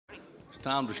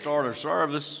Time to start our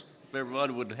service. If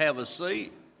everybody would have a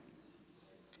seat.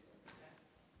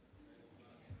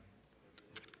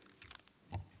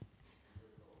 I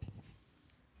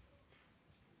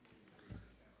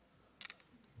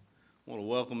want to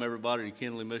welcome everybody to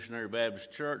Kenley Missionary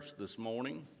Baptist Church this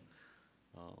morning.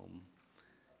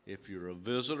 If you're a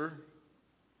visitor,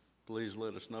 please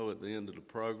let us know at the end of the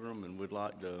program, and we'd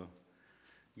like to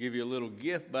give you a little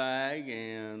gift bag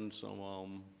and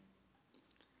some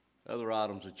other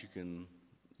items that you can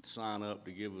sign up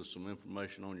to give us some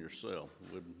information on yourself.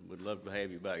 We'd love to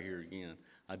have you back here again.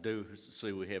 I do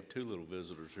see we have two little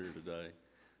visitors here today,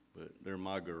 but they're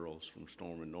my girls from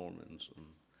Storm and Norman's.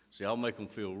 See, I'll make them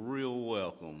feel real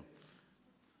welcome.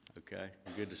 Okay,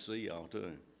 good to see y'all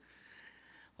too.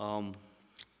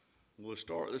 We'll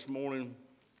start this morning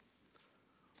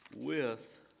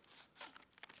with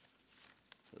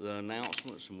the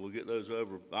announcements, and we'll get those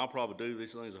over. I'll probably do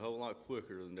these things a whole lot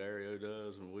quicker than Dario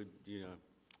does, and we'll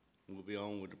be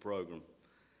on with the program.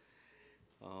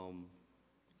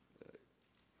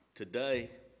 Today,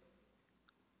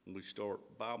 we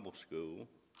start Bible school.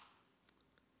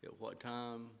 At what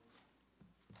time?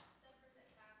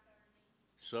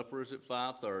 Supper is at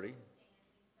 5:30.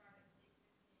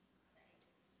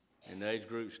 And the age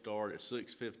groups start at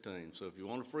 6:15. So if you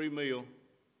want a free meal,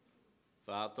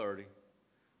 5:30.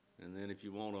 And then if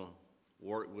you want to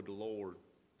work with the Lord,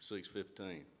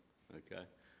 6:15. Okay?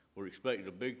 We're expecting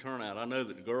a big turnout. I know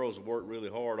that the girls have worked really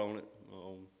hard on it.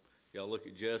 Y'all look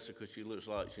at Jessica. She looks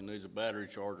like she needs a battery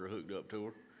charger hooked up to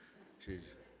her. She's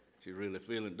really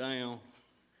feeling down.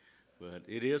 But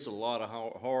it is a lot of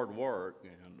hard work,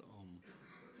 and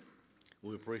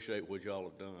we appreciate what y'all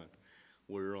have done.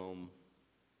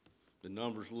 The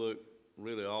numbers look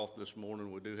really off this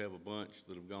morning. We do have a bunch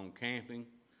that have gone camping,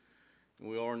 and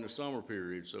we are in the summer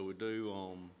period, so we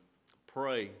do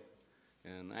pray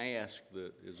and ask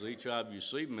that as each of you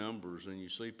see members and you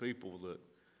see people that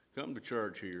come to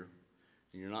church here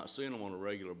and you're not seeing them on a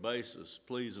regular basis,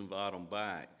 please invite them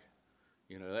back.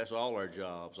 You know, that's all our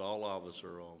jobs. All of us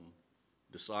are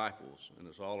disciples, and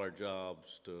it's all our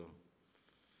jobs to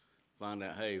find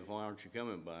out, hey, why aren't you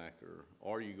coming back, or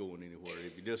are you going anywhere?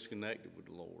 Have you disconnected with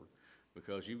the Lord?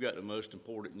 Because you've got the most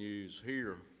important news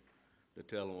here to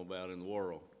tell them about in the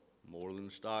world, more than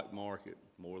the stock market,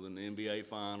 more than the NBA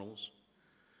finals,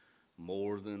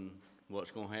 more than what's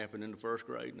going to happen in the first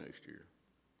grade next year.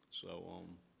 So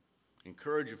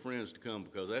encourage your friends to come,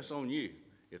 because that's on you.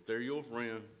 If they're your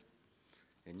friend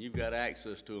and you've got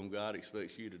access to them, God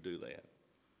expects you to do that.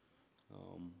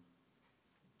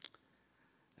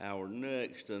 Our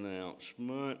next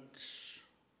announcements,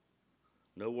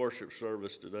 no worship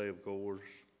service today, of course.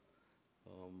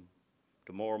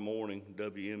 Tomorrow morning,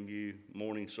 WMU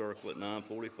morning circle at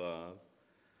 9:45.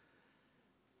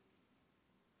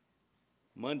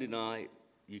 Monday night,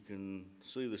 you can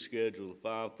see the schedule,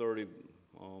 5:30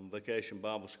 Vacation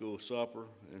Bible School supper,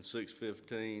 and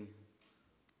 6:15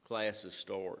 classes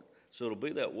start. So it'll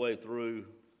be that way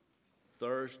through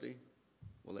Thursday.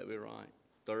 Will that be right?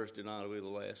 Thursday night will be the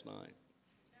last night.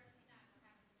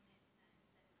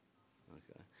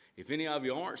 Okay. If any of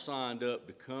you aren't signed up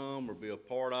to come or be a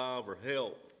part of or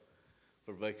help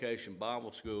for Vacation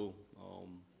Bible School,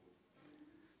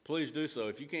 please do so.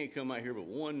 If you can't come out here but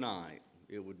one night,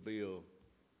 it would be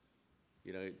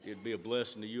it'd be a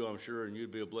blessing to you, I'm sure, and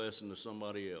you'd be a blessing to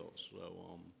somebody else.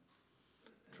 So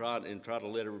try to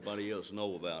let everybody else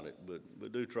know about it,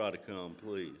 but do try to come,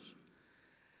 please.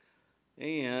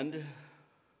 And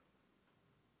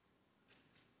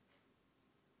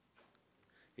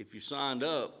if you signed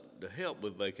up to help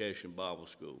with Vacation Bible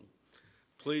School,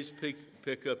 please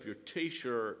pick up your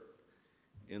T-shirt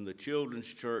in the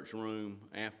children's church room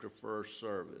after first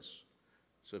service.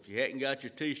 So if you hadn't got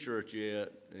your T-shirt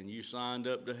yet and you signed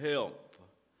up to help,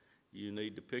 you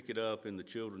need to pick it up in the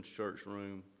children's church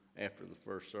room after the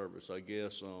first service. I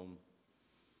guess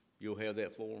you'll have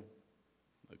that for them?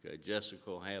 Okay, Jessica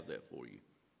will have that for you.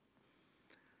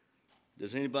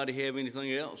 Does anybody have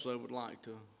anything else they would like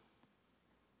to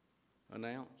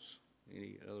announce?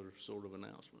 Any other sort of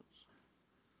announcements?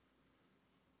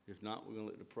 If not, we're going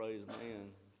to let the praise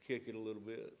man kick it a little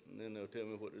bit, and then they'll tell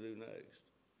me what to do next.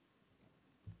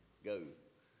 Go.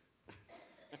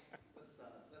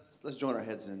 Let's join our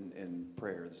heads in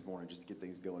prayer this morning just to get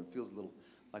things going. It feels a little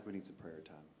like we need some prayer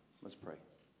time. Let's pray.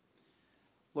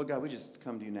 Lord God, we just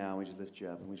come to you now, and we just lift you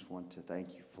up, and we just want to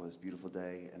thank you for this beautiful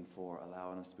day and for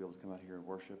allowing us to be able to come out here and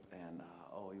worship. And,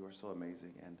 you are so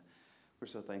amazing, and we're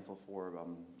so thankful for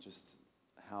just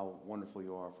how wonderful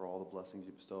you are, for all the blessings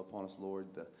you bestow upon us, Lord,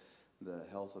 the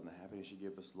health and the happiness you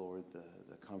give us, Lord,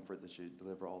 the comfort that you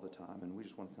deliver all the time. And we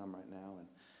just want to come right now and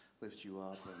lift you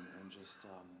up and just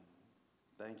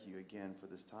thank you again for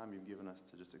this time you've given us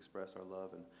to just express our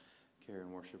love and care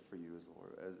and worship for you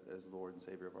as Lord and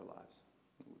Savior of our lives.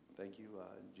 Thank you.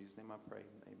 In Jesus' name I pray.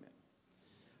 Amen.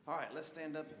 All right, let's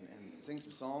stand up and sing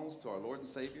some songs to our Lord and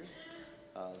Savior.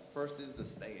 First is The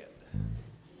Stand.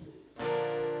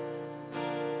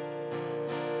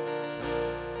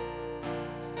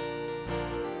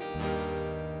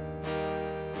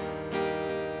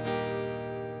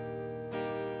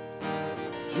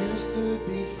 You stood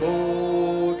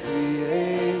before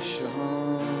creation,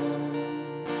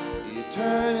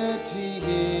 eternity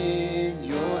in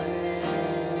your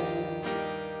hand.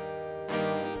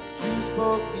 You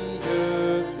spoke the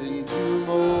earth into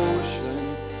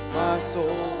motion, my soul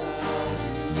now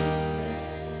to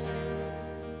stand.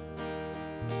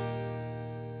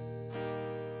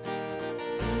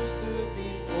 You stood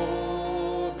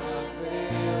before my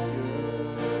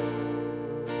failure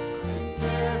and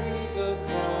carried the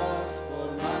cross for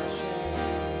my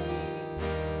shame.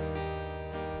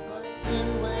 My sin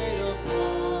weighed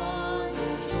upon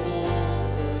your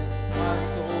shoulders, my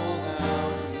soul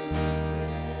now to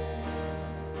stand.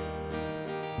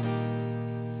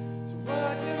 So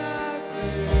what can I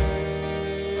say?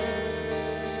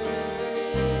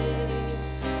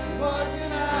 What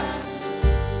can I do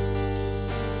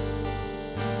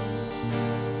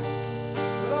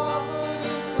but offer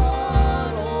this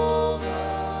heart, oh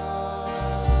God,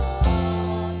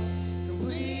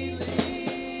 completely to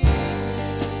you?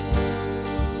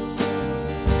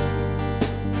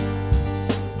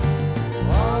 So I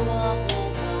walk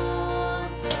upon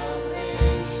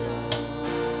salvation,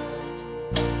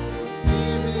 your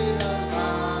Spirit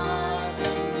alive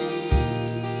in me.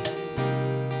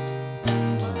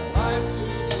 My life to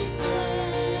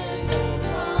declare your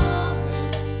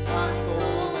promise, my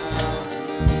soul now to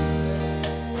stand.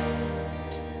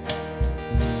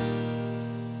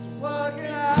 So what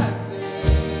can I say?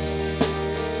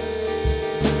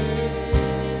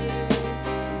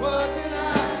 What can I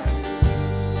do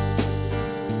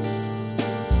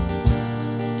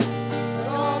but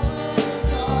offer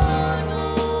this heart,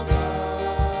 oh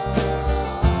God,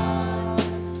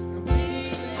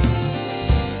 completely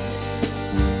to you?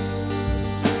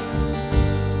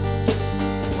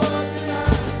 What can I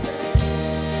say?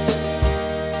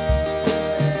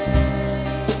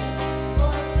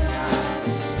 What can I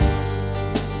do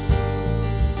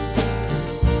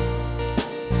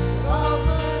but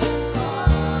offer this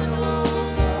heart,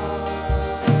 oh God,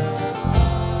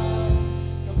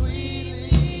 completely to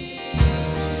you?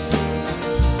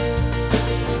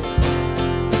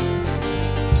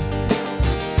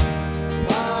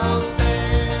 I'll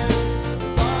stand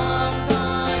arms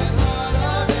high and heart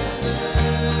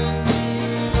abandoned,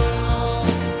 all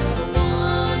the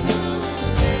one who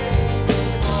gave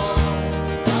it all.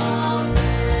 I'll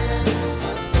stand,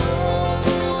 my soul,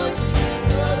 Lord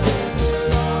Jesus, surrender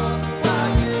all. I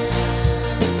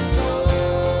am His own.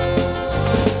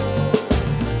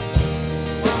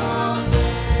 I'll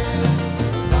stand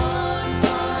arms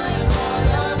high and heart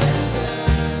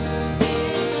abandoned,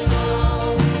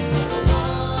 all the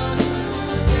one who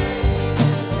gave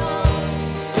it all.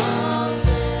 I'll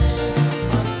stand,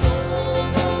 my soul,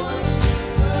 Lord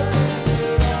Jesus, surrender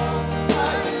all. I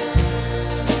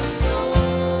am His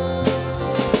own.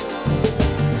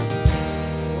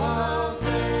 I'll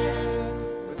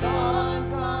stand with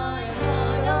arms high and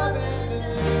heart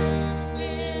abandoned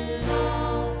in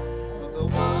awe of the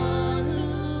one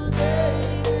who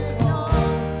gave it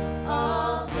all.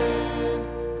 I'll stand,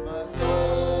 my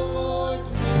soul, Lord,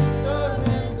 to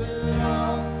surrender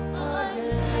all. I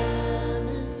am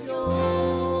is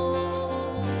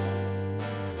yours.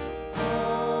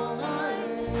 All I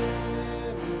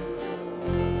am is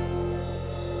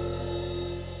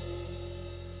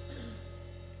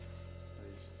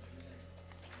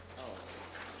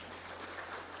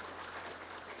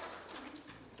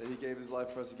that He gave His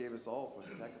life for us, He gave us all, for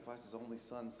He sacrificed His only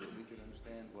Son so that we could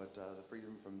understand what the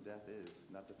freedom from death is,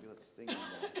 not to feel it sting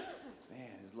anymore.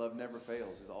 Man, His love never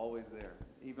fails. He's always there.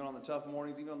 Even on the tough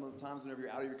mornings, even on the times whenever you're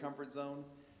out of your comfort zone,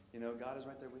 you know, God is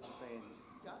right there with you saying,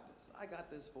 you got this. I got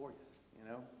this for you, you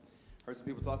know. Heard some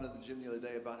people talking at the gym the other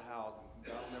day about how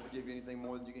God will never give you anything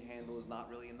more than you can handle. Is not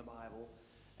really in the Bible.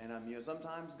 And, you know,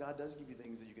 sometimes God does give you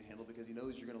things that you can handle because He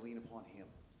knows you're going to lean upon Him.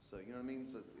 So, you know what I mean?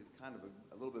 So it's kind of a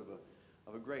little bit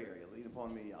of a gray area. Lean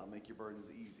upon me, I'll make your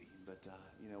burdens easy. But,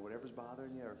 you know, whatever's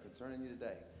bothering you or concerning you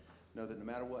today, know that no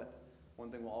matter what, one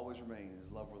thing will always remain: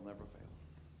 His love will never fail.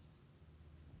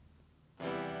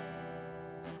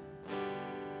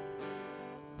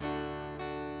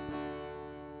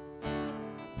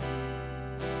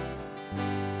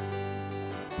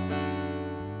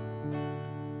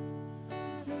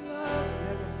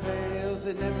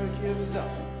 it never gives up,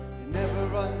 it never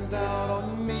runs out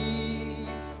on me.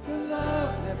 Your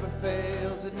love never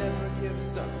fails, it never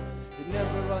gives up, it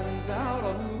never runs out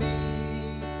on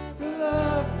me. Your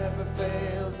love never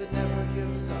fails, it never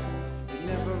gives up, it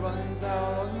never runs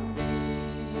out on me.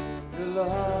 Your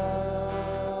love.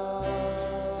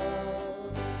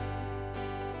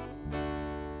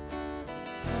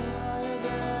 Higher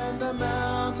than the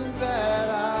mountains that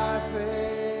I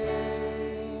face,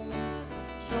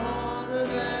 stronger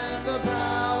than the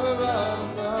power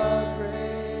of the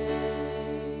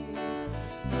grave,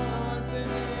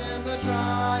 constant in the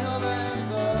trial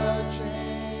and the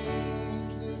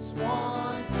change. This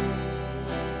one thing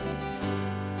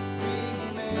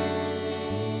remains.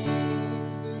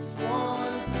 This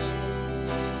one thing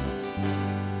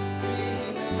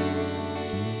remains.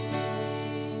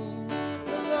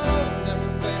 Your love never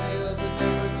fails, it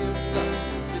never gives up,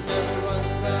 it never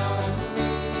runs out on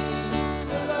me.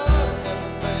 Your love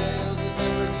never fails, it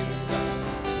never gives up,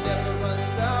 it never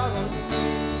runs out on me.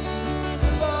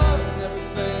 Your love never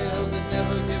fails, it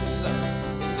never gives up,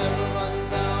 it never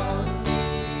runs out on me.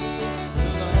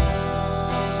 Your love.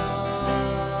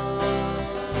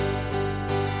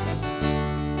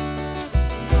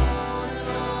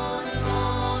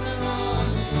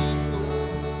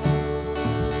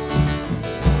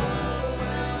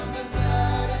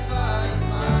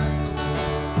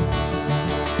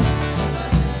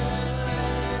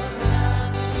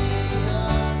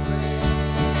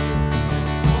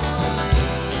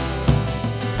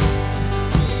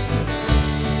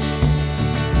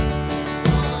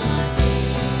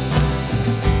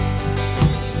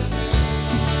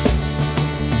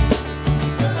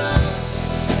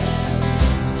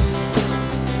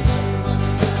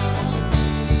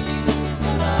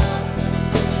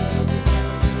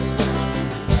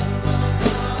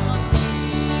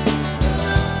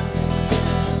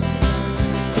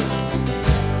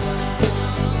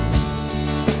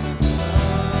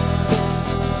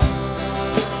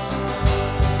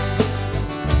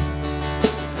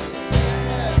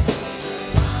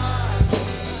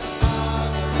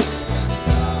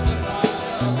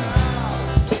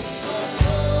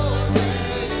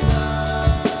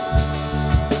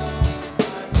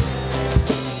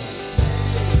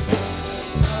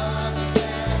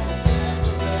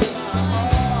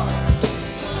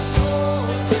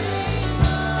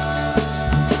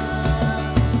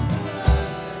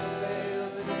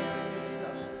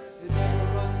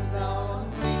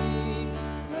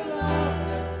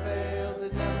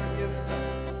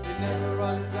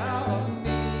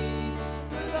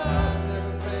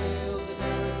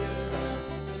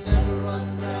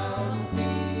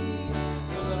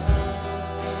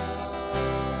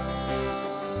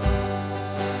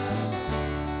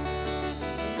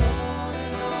 On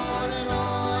and on and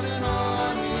on and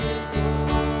on it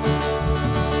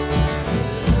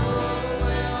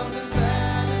overwhelms and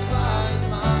satisfies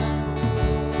my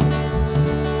soul.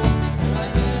 I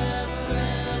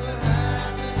never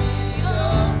have to be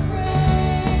afraid.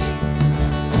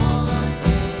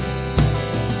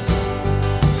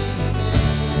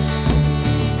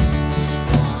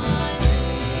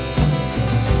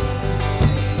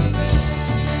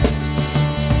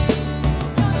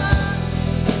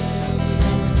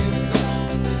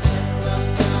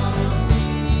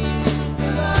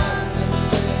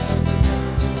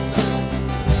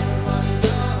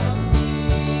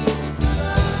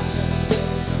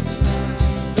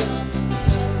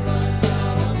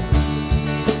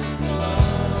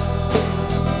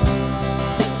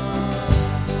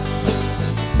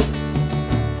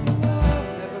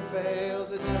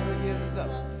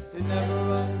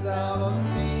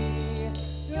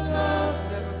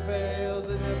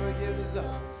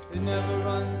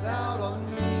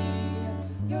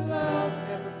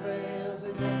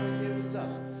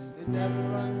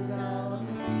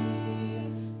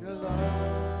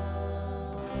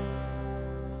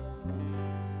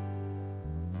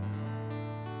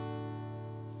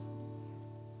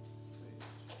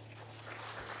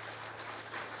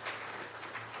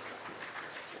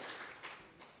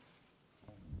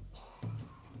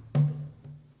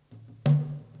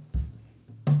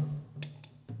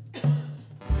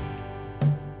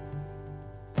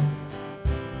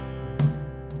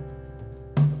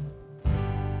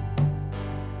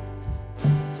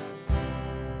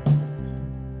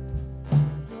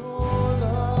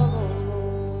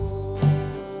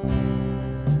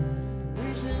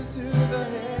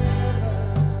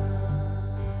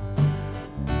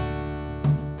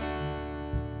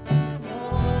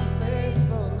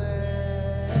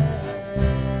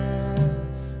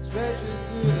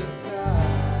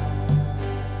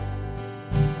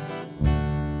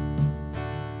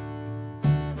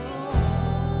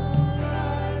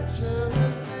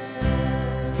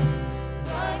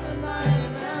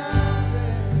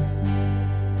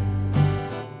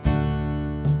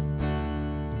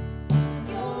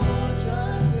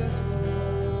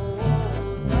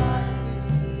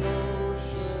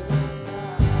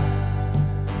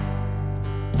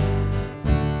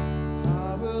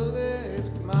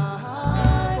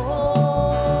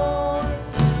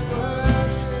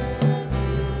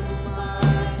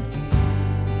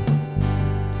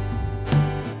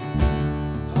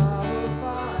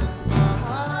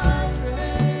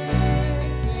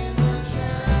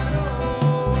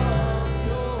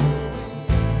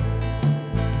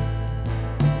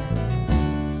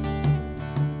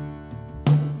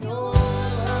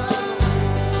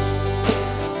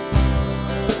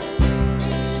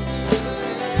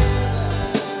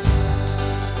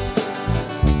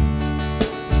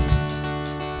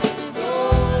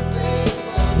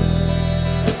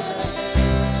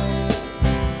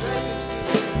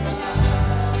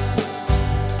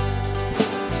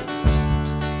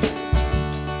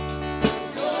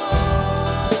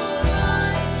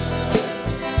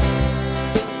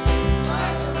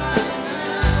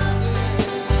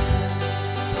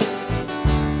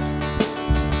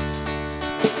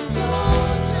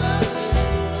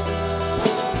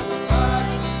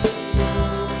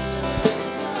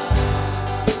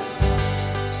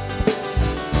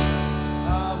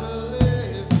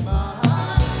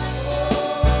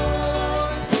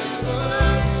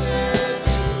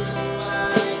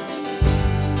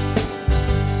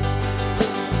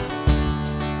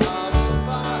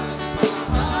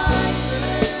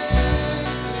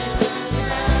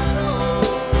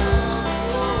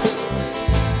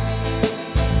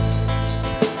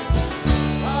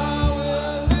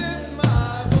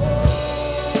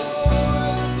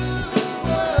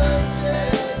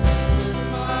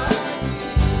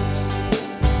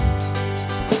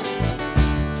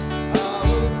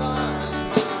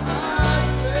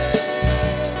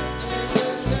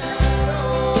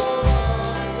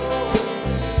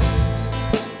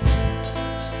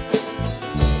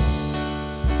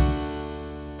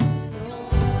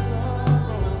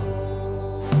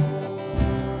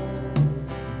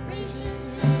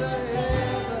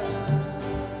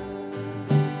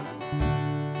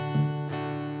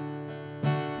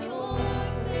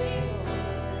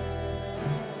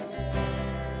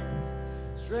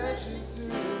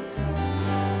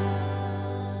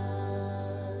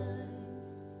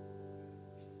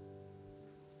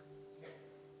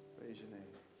 your name.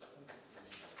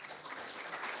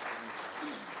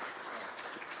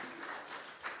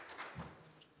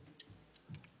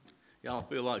 Y'all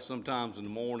feel like sometimes in the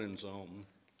mornings,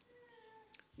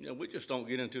 we just don't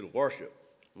get into the worship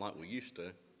like we used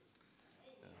to.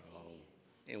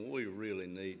 And we really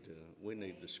need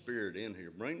the Spirit in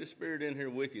here. Bring the Spirit in here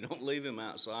with you. Don't leave him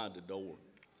outside the door.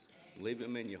 Leave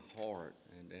him in your heart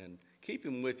and keep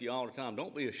him with you all the time.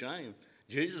 Don't be ashamed.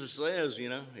 Jesus says,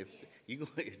 if you're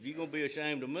going to be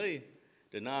ashamed of me,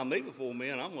 deny me before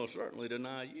men, I'm going to certainly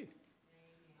deny you.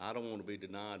 I don't want to be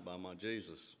denied by my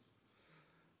Jesus.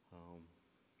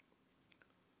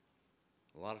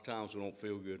 A lot of times we don't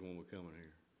feel good when we come in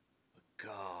here. But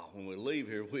God, when we leave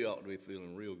here, we ought to be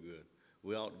feeling real good.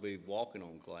 We ought to be walking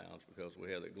on clouds because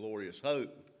we have that glorious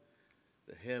hope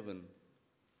that heaven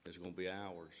is going to be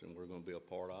ours and we're going to be a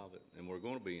part of it and we're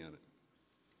going to be in it.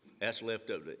 That's left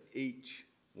up to each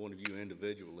one of you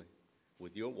individually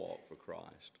with your walk for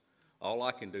Christ. All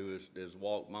I can do is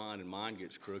walk mine, and mine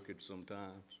gets crooked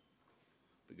sometimes.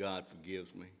 But God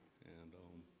forgives me, and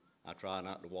I try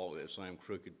not to walk that same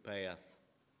crooked path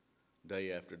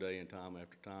day after day and time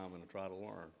after time, and I try to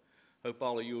learn. Hope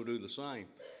all of you will do the same.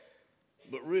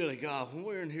 But really, God, when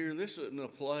we're in here, this isn't a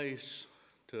place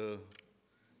to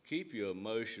keep your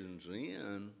emotions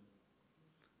in.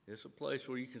 It's a place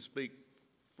where you can speak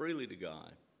freely to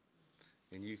God,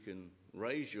 and you can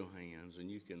raise your hands,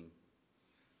 and you can,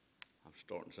 I'm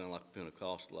starting to sound like a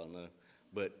Pentecostal, I know,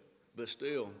 but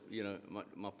still,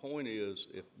 my point is,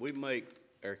 if we make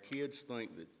our kids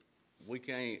think that we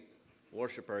can't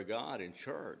worship our God in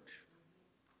church,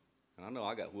 and I know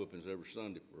I got whoopings every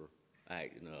Sunday for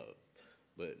acting up,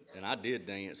 and I did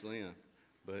dance then,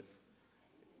 but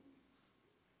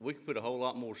we can put a whole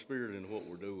lot more spirit into what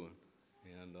we're doing.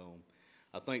 And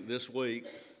I think this week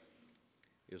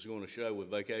is going to show with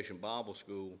Vacation Bible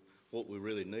School what we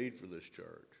really need for this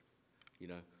church.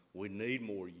 We need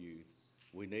more youth.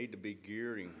 We need to be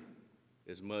gearing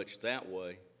as much that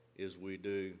way as we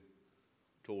do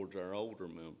towards our older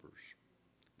members,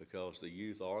 because the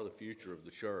youth are the future of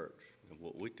the church and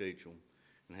what we teach them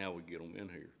and how we get them in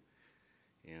here.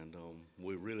 And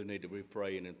we really need to be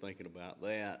praying and thinking about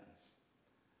that,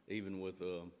 even with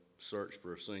a search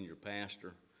for a senior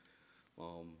pastor.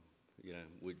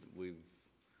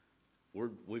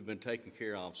 We've been taken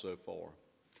care of so far.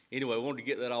 Anyway, I wanted to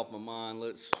get that off my mind.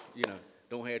 Let's,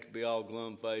 don't have to be all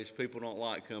glum-faced. People don't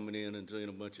like coming in and seeing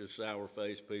a bunch of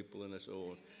sour-faced people and so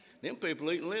on. Them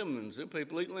people eat lemons. Them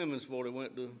people eat lemons before they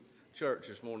went to church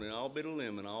this morning. All bit of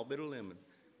lemon, all bit of lemon.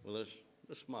 Well,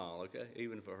 let's smile, okay?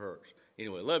 Even if it hurts.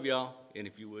 Anyway, love y'all. And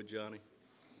if you would, Johnny.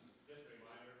 Just a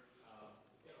reminder, if you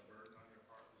have a burden on your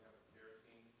heart, we have a care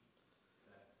team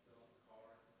that fill up the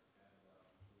card, and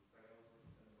we pray over it,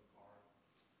 send them a card,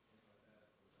 things like that.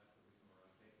 So that's the reason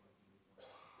we're take one from each one.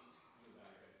 You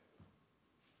got it.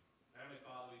 Heavenly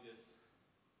Father, we just,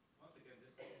 once again,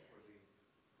 just thank you for the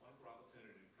wonderful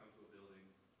opportunity to come to a building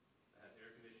that has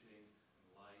air conditioning and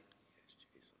lights,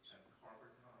 has carpet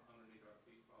underneath our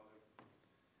feet, Father.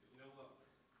 But you know what?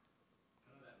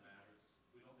 None of that matters.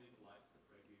 We don't need the lights to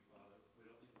pray to you, Father. We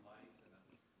don't need the lights and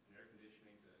air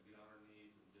conditioning to get on our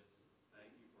knees and just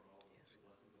thank you for all the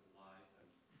blessings of life and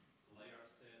to lay our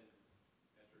sin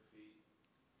at your feet,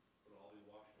 for it all be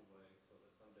washed away, so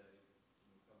that someday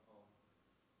when we come home,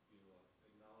 you will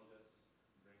acknowledge us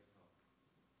and bring us home.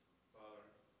 Father,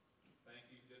 thank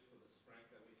you just for the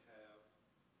strength that we have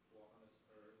to walk on this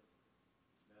earth.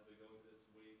 And as we go into this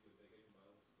week with Vacation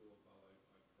Bible School, Father,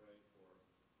 I pray for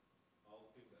all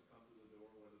the people that come through the door,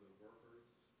 whether they're workers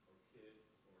or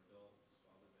kids or adults,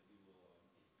 Father, that you will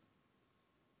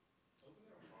open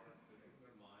their hearts and open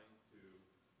their minds to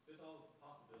just all the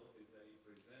possibilities that you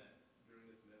present during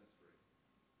this ministry.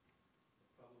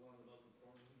 It's probably one of the most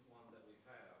important ones that we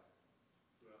have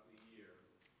throughout the year,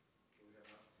 where we have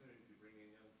an opportunity to bring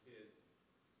in young kids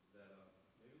that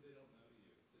maybe they don't know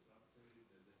you. It's just an opportunity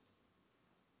to just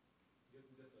give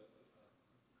them just a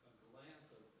glance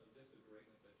of just the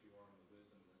greatness that you are and the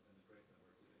wisdom and the grace and the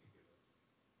mercy that you give us.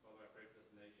 Father, I pray for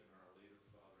this nation and our leaders,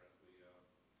 Father, as we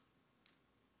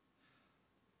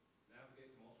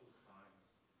navigate tumultuous times,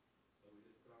 that we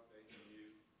just put our faith in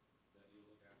you, that you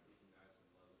look after us and guide us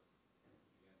and love us.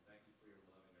 Again, thank you for your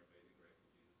love and your amazing grace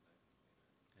in Jesus' name.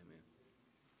 Amen.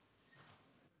 Amen.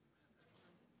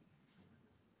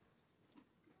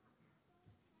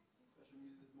 Special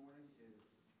music this morning is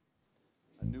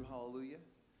a new hallelujah.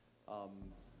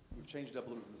 We've changed it up a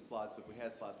little bit from the slides, so if we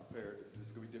had slides prepared, this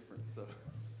is going to be different. So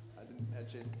I didn't have a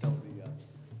chance to tell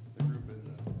the group in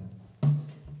the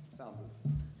sound booth.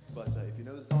 But if you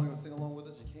know the song and want to sing along with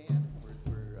us, you can.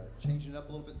 We're changing it up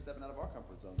a little bit, stepping out of our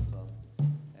comfort zone some.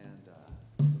 And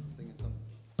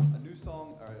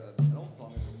song, or an old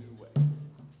song in a new way.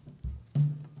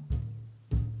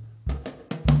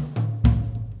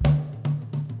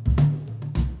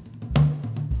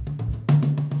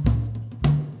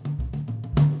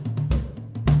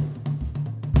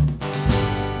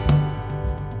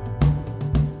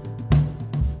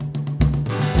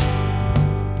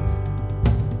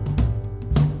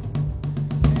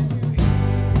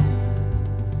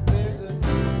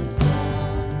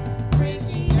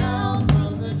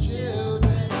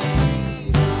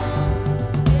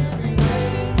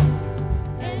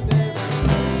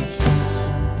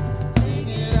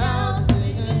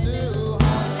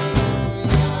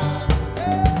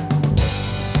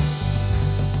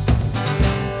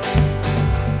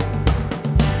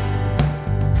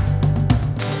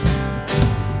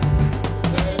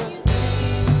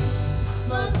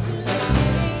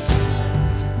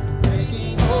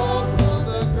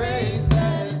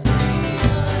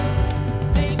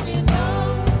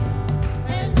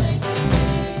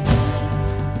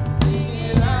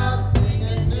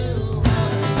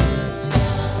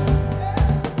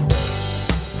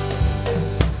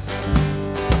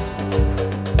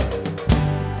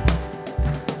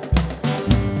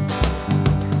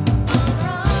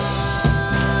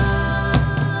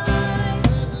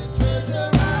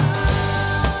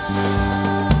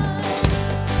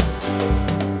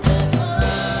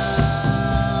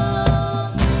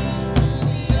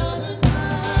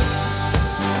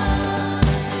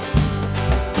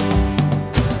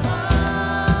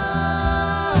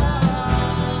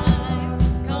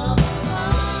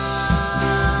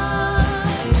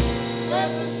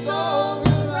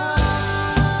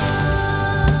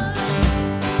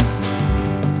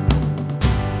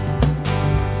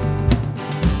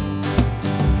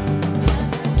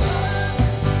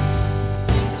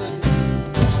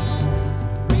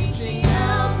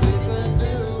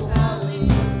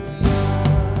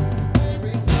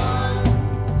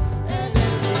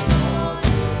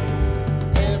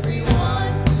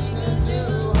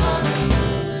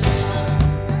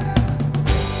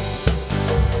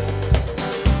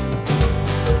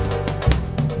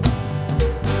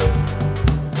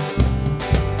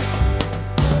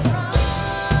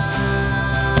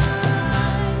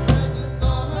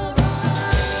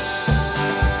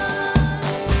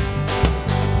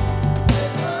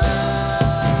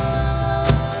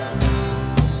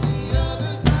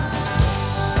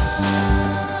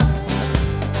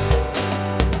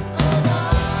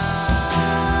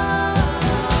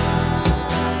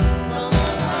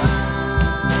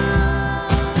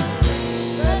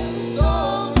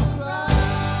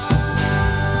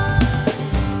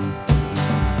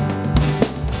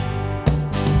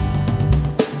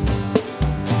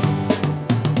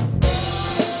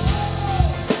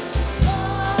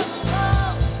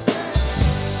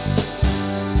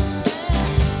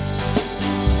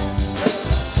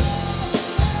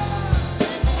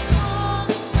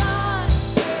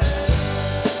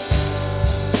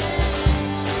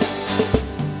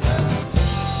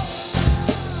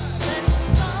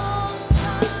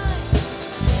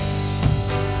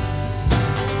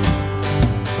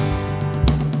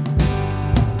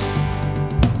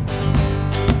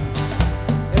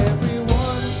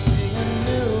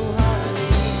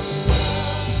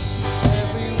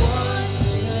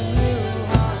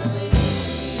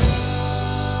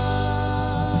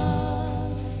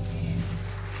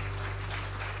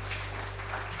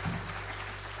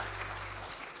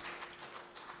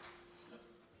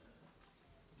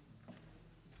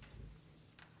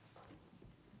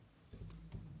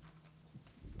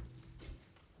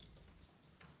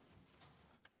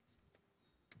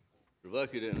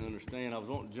 Rebecca didn't understand. I was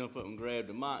wanting to jump up and grab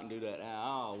the mic and do that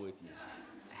ah with you.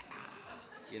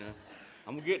 You know,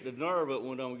 I'm gonna get the nerve up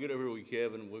when I'm gonna get over here with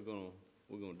Kevin. We're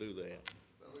gonna do that.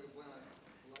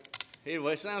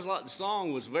 Anyway, it sounds like the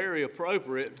song was very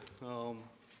appropriate for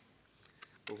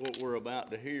what we're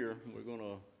about to hear. We're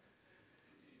gonna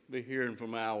be hearing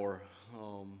from our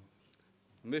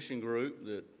mission group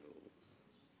that.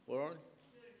 What are they?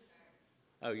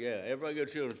 Oh yeah, everybody go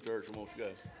to Children's Church and wants to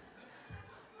go.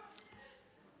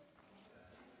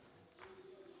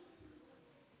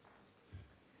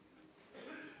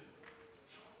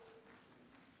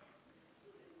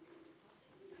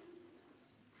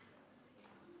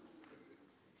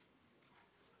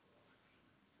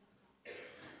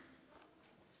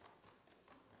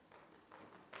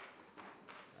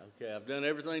 Okay, I've done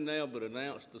everything now but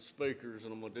announce the speakers,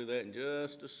 and I'm going to do that in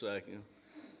just a second.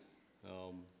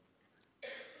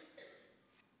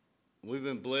 We've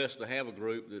been blessed to have a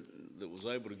group that was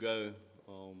able to go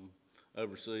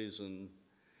overseas and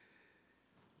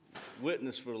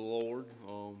witness for the Lord.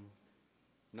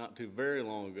 not too very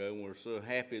long ago, and we're so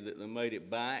happy that they made it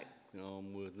back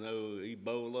with no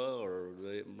Ebola, or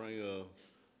they didn't bring a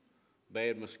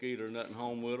bad mosquito or nothing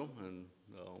home with them, and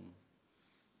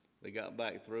they got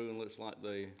back through, and looks like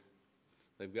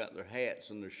they've got their hats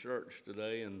and their shirts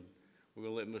today, and we're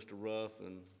gonna let Mr. Ruff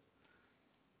and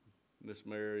Miss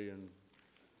Mary, and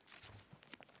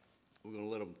we're gonna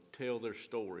let them tell their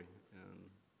story and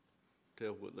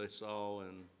tell what they saw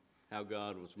and how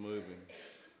God was moving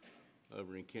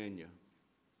over in Kenya.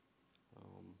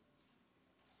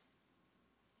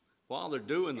 While they're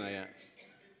doing that,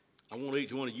 I want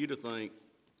each one of you to think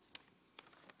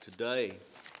today,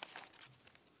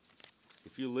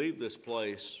 if you leave this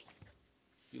place,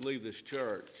 you leave this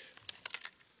church,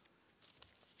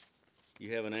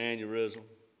 you have an aneurysm,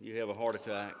 you have a heart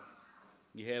attack,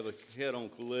 you have a head-on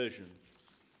collision,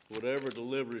 whatever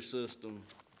delivery system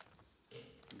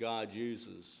God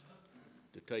uses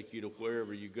to take you to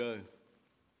wherever you go,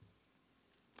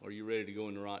 are you ready to go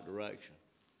in the right direction?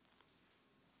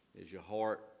 Is your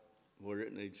heart where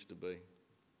it needs to be?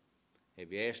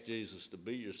 Have you asked Jesus to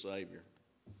be your Savior?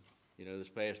 You know, this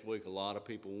past week, a lot of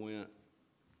people went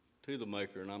to the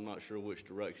Maker, and I'm not sure which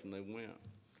direction they went.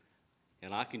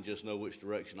 And I can just know which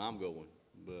direction I'm going.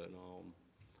 But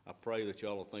I pray that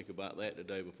y'all will think about that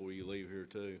today before you leave here,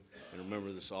 too. And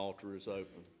remember, this altar is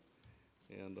open.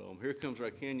 And here comes our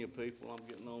Kenya people. I'm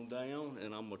getting on down,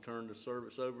 and I'm going to turn the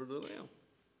service over to them.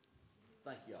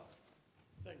 Thank y'all.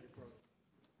 Thank you, brother.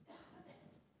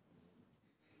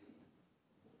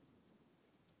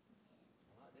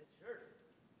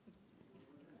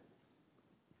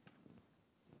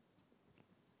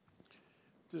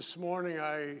 This morning,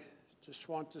 I just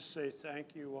want to say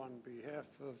thank you on behalf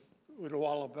of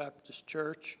Utawala Baptist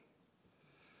Church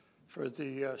for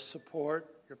the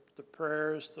support, the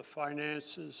prayers, the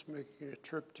finances, making a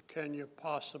trip to Kenya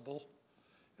possible.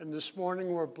 And this morning,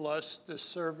 we're blessed. This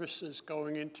service is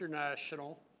going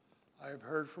international. I have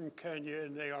heard from Kenya,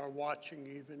 and they are watching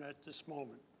even at this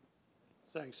moment,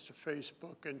 thanks to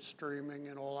Facebook and streaming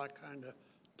and all that kind of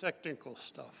technical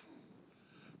stuff.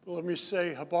 But let me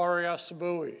say, Habari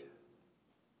Asabui.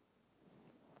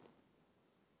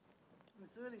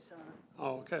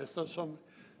 Oh, okay, so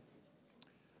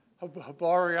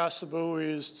Habari Asabui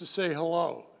is to say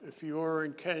hello. If you are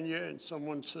in Kenya and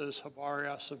someone says Habari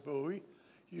Asabui,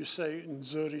 you say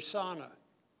Nzuri Sana.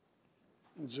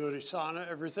 Nzuri Sana,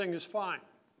 everything is fine.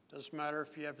 Doesn't matter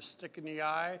if you have a stick in the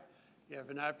eye, you have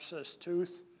an abscessed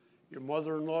tooth, your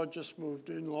mother-in-law just moved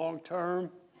in long-term,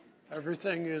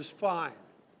 everything is fine.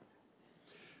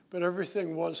 But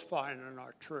everything was fine on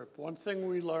our trip. One thing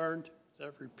we learned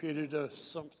that repeated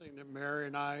something that Mary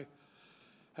and I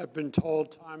have been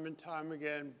told time and time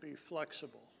again, be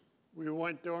flexible. We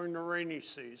went during the rainy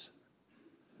season.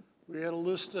 We had a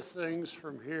list of things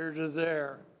from here to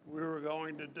there we were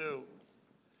going to do.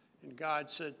 And God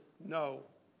said, no,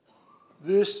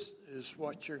 this is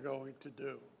what you're going to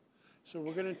do. So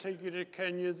we're going to take you to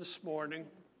Kenya this morning.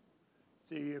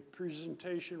 The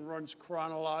presentation runs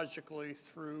chronologically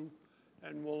through,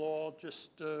 and we'll all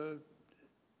just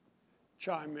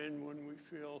chime in when we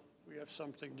feel we have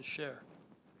something to share.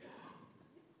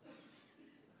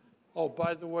 Oh,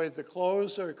 by the way, the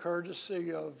clothes are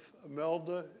courtesy of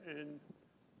Imelda in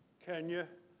Kenya.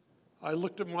 I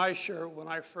looked at my shirt when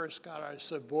I first got it. I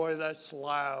said, boy, that's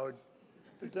loud.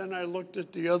 But then I looked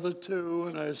at the other two,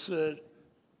 and I said,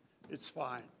 it's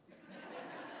fine.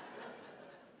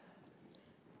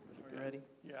 Ready?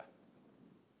 Yeah.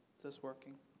 Is this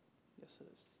working? Yes, it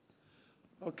is.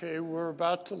 Okay, we're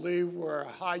about to leave. We're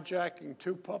hijacking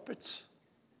 2 puppets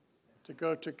to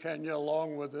go to Kenya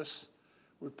along with us.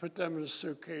 We put them in a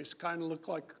suitcase, kind of look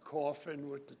like a coffin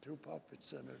with the 2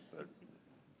 puppets in it. But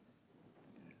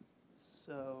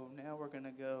So now we're going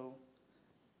to go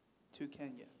to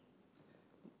Kenya.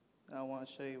 And I want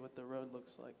to show you what the road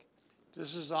looks like.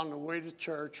 this is on the way to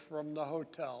church from the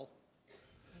hotel.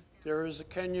 There is a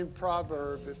Kenyan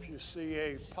proverb, if you see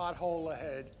a pothole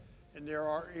ahead and there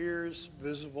are ears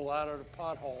visible out of the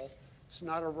pothole, it's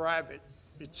not a rabbit,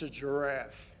 it's a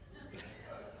giraffe.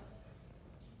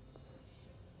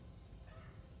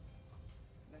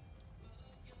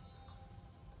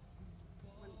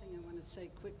 One thing I want to say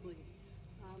quickly,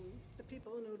 the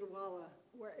people in Utawala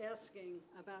were asking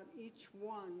about each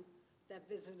one that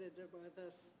visited with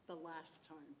us the last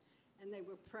time, and they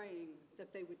were praying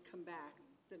that they would come back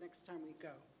the next time we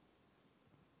go.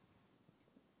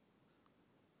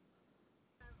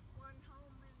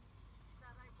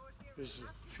 There's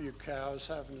a few cows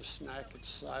having a snack at the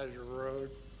side of the road.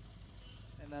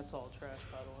 And that's all trash,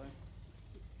 by the way.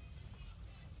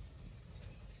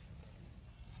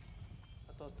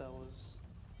 I thought that was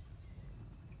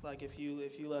Like if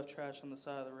you left trash on the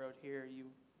side of the road here, you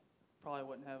probably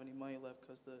wouldn't have any money left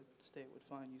because the state would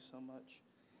fine you so much.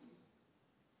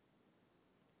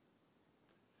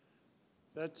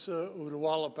 That's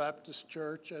Udawalla Baptist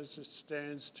Church as it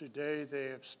stands today. They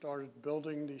have started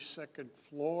building the second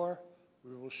floor.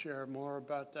 We will share more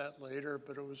about that later,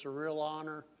 but it was a real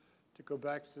honor to go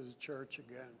back to the church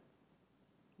again.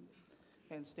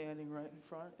 And standing right in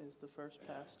front is the first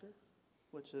pastor,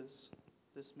 which is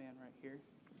this man right here.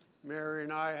 Mary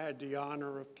and I had the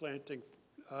honor of planting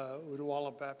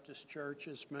Udawalla Baptist Church.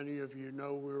 As many of you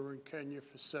know, we were in Kenya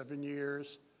for 7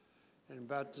 years. And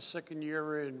about the second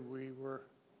year in, we were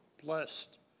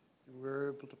blessed. And we were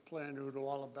able to plant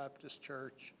Udawalla Baptist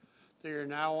Church. They are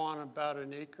now on about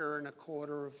 1.25 acres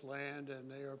of land,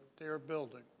 and they are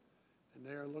building. And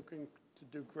they are looking to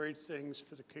do great things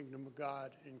for the kingdom of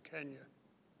God in Kenya.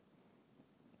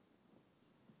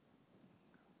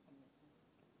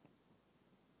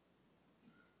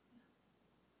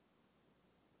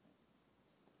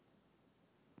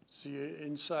 See,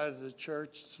 inside of the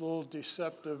church, it's a little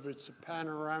deceptive. It's a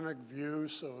panoramic view,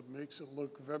 so it makes it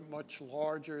look very much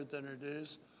larger than it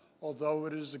is, although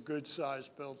it is a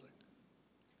good-sized building.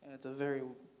 And it's a very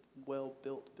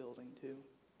well-built building, too,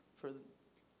 for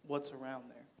what's around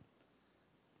there.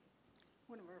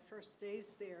 One of our first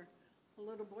days there, a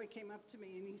little boy came up to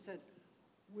me and he said,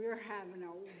 "We're having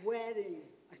a wedding."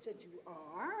 I said, "You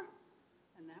are?"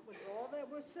 And that was all that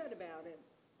was said about it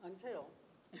until.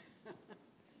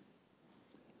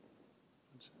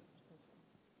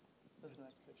 That's the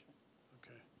next picture.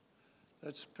 Okay.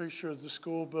 That's a picture of the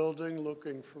school building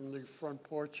looking from the front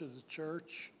porch of the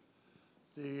church.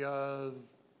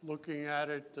 Looking at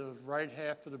it, the right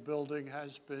half of the building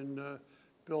has been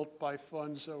built by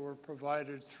funds that were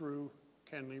provided through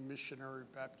Kenley Missionary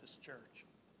Baptist Church.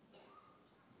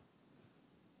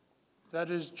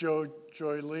 That is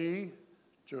Joylene,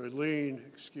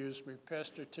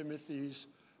 Pastor Timothy's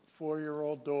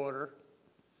 4-year-old daughter.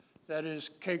 That is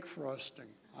cake frosting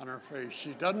on her face.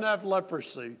 She doesn't have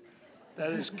leprosy.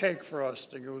 That is cake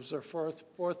frosting. It was her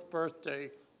fourth birthday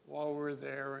while we were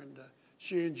there, and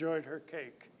she enjoyed her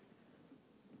cake.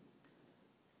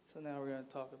 So now we're going to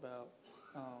talk about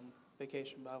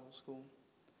Vacation Bible School.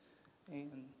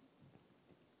 And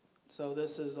so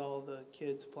this is all the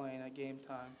kids playing at game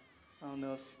time. I don't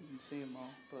know if you can see them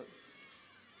all, but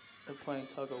they're playing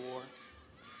tug of war.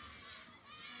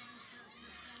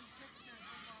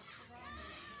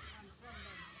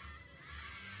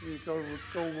 You go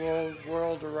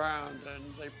world around,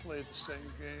 and they play the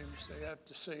same games. They have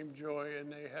the same joy,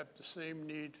 and they have the same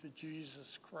need for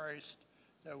Jesus Christ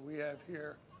that we have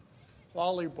here.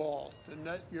 Volleyball, the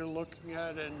net you're looking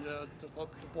at, and the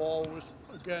ball was,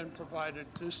 again,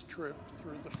 provided this trip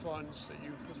through the funds that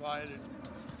you provided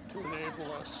to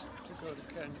enable us to go to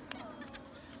Kenya.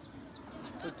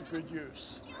 Put to good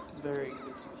use. Very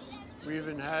good use. We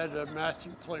even had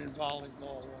Matthew playing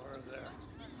volleyball while we were there.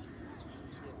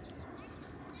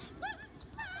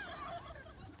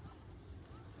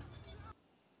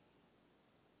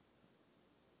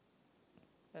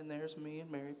 And there's me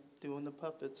and Mary doing the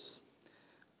puppets.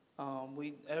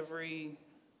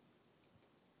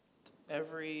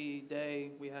 Every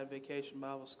day we had Vacation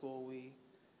Bible School, we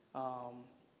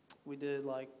did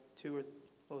like two or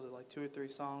three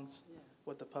songs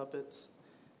with the puppets,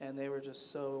 and they were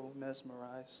just so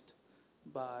mesmerized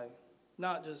by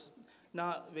not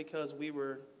because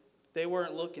they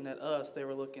weren't looking at us, they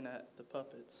were looking at the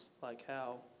puppets, like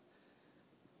how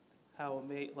it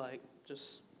made, like,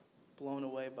 just blown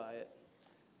away by it.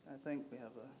 I think we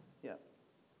have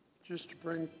Just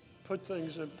to put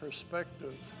things in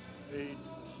perspective,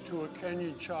 to a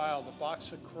Kenyan child, a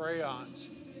box of crayons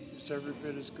is every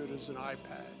bit as good as an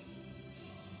iPad.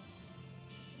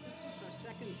 This was our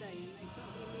second day, and they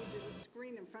thought we needed a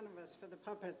screen in front of us for the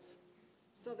puppets.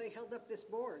 So they held up this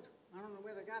board. I don't know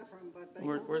where they got it from, but they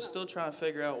held it we're up. still trying to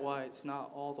figure out why it's not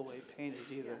all the way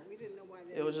painted either. Yeah, we didn't know why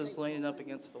they It was didn't just paint leaning it. up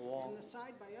against the wall. And the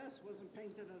side by us wasn't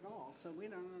painted at all, so we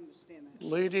don't understand that.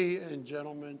 Lady and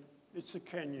gentlemen, it's a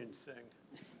Kenyan thing.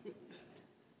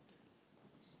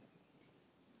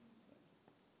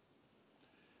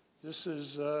 This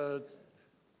is the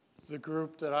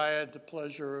group that I had the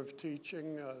pleasure of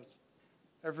teaching.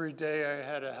 Every day I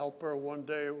had a helper. One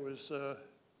day it was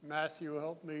Matthew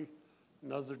helped me.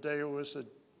 Another day it was a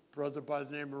brother by the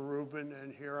name of Reuben,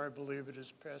 and here I believe it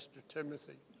is Pastor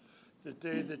Timothy. The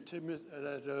day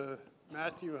that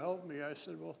Matthew helped me, I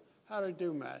said, "Well, how'd I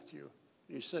do, Matthew?"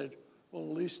 And he said, "Well,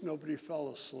 at least nobody fell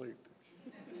asleep."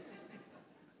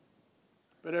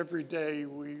 But every day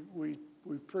we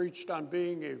preached on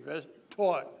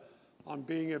taught on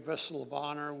being a vessel of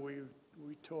honor. We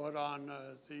We taught on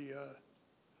the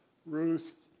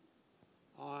Ruth,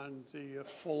 on the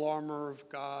full armor of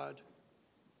God,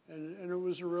 and it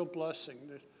was a real blessing.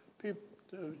 The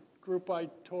group I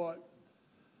taught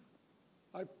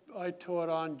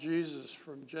on Jesus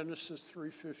from Genesis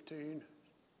 3:15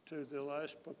 to the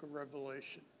last book of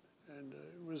Revelation, and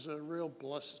it was a real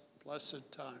blessed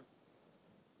time.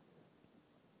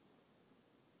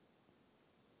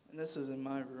 And this is in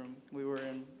my room. We were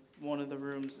in one of the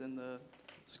rooms in the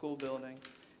school building,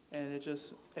 and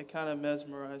it kind of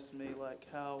mesmerized me, like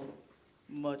how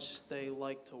much they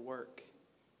like to work.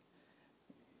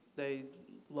 They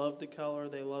love to color,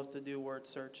 they love to do word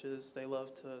searches, they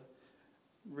love to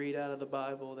read out of the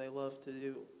Bible, they love to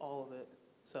do all of it.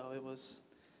 So it was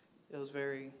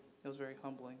very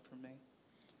humbling for me.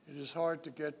 It is hard to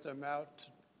get them out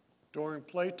during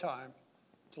playtime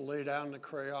to lay down the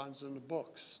crayons and the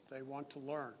books. They want to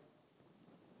learn.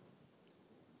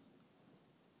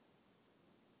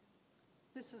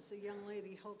 This is a young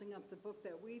lady holding up the book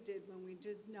that we did when we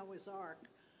did Noah's Ark.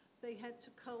 They had to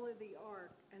color the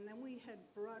ark, and then we had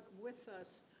brought with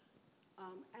us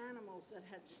animals that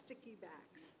had sticky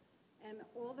backs. And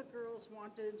all the girls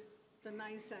wanted the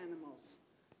nice animals.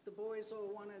 The boys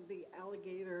all wanted the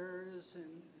alligators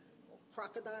and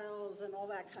crocodiles and all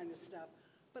that kind of stuff.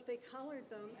 But they colored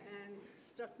them and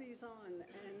stuck these on.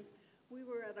 And we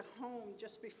were at a home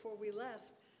just before we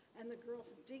left, and the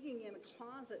girl's digging in a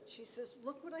closet. She says,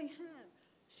 "Look what I have."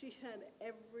 She had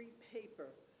every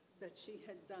paper that she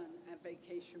had done at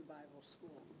Vacation Bible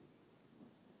School.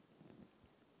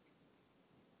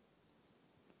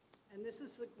 And this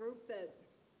is the group that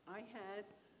I had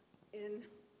in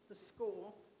the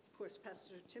school. Of course,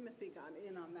 Pastor Timothy got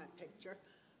in on that picture.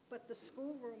 But the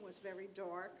schoolroom was very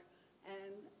dark,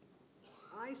 and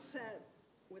I sat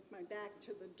with my back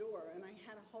to the door, and I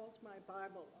had to hold my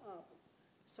Bible up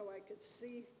so I could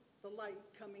see the light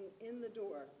coming in the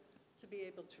door to be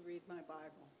able to read my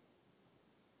Bible.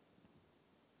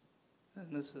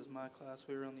 And this is my class.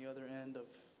 We were on the other end of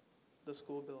the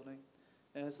school building.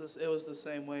 And it was the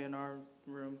same way in our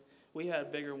room. We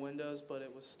had bigger windows, but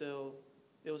it was still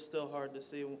hard to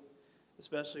see,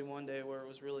 especially one day where it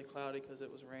was really cloudy because it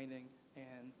was raining.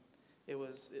 And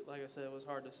like I said, it was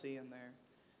hard to see in there.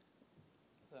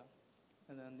 So,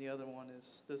 and then the other one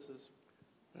is,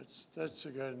 That's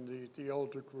again the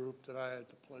older group that I had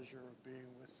the pleasure of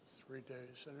being with 3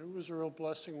 days. And it was a real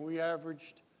blessing. We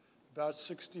averaged about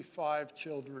 65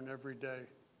 children every day.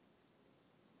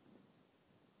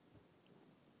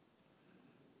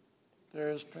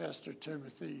 There's Pastor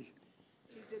Timothy.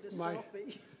 He did a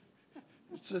selfie.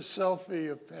 It's a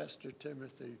selfie of Pastor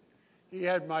Timothy. He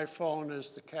had my phone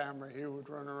as the camera. He would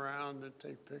run around and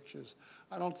take pictures.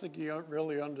 I don't think he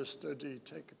really understood he'd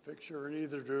take a picture in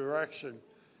either direction.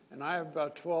 And I have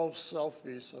about 12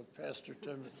 selfies of Pastor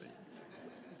Timothy.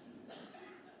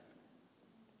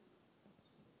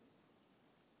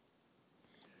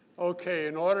 Okay,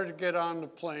 in order to get on the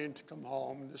plane to come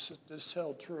home, this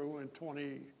held true in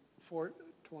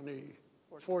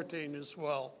 2014 as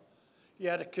well. You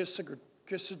had to kiss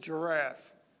a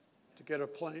giraffe to get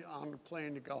on the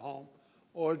plane to go home.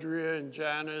 Audrey and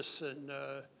Janice and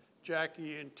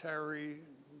Jackie and Terry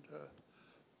and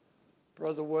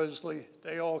Brother Wesley,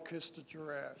 they all kissed a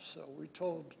giraffe. So we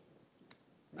told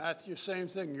Matthew, same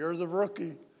thing, you're the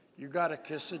rookie, you got to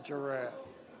kiss a giraffe.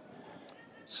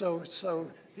 So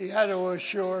he had to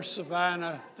assure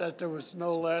Savannah that there was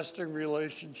no lasting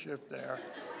relationship there.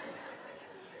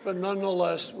 But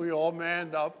nonetheless, we all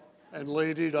manned up and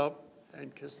ladied up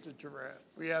and kissed a giraffe.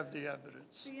 We have the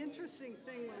evidence. The interesting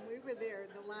thing when we were there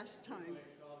the last time,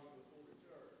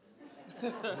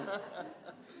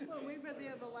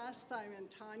 and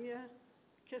Tanya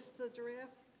kissed the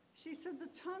giraffe, she said the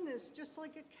tongue is just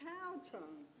like a cow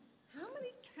tongue. How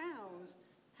many cows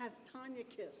has Tanya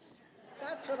kissed?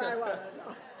 That's what I want to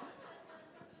know.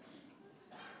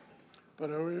 But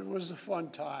it was a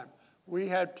fun time. We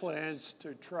had plans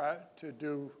to try to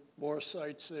do more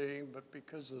sightseeing, but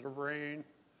because of the rain,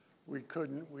 we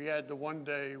couldn't. We had the one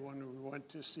day when we went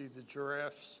to see the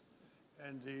giraffes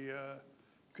and the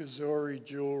Kazuri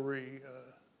jewelry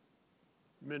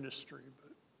ministry,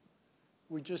 but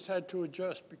we just had to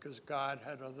adjust because God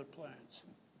had other plans.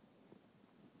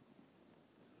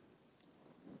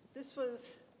 This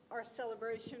was our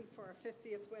celebration for our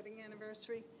 50th wedding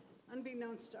anniversary.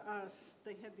 Unbeknownst to us,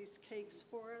 they had these cakes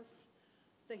for us.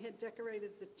 They had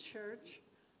decorated the church.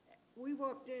 We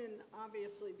walked in,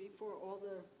 obviously, before all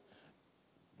the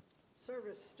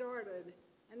service started,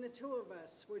 and the two of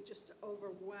us were just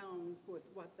overwhelmed with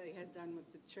what they had done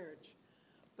with the church.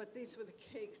 But these were the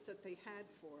cakes that they had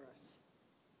for us.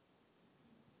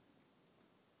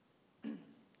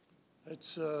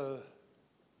 It's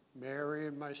Mary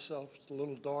and myself. It's a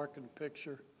little dark in the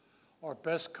picture. Our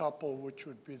best couple, which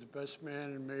would be the best man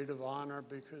and maid of honor,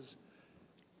 because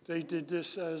they did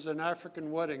this as an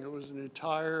African wedding. It was an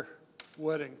entire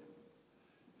wedding.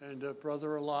 And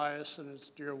Brother Elias and his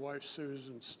dear wife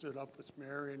Susan stood up with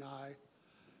Mary and I.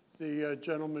 The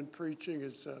gentleman preaching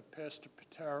is Pastor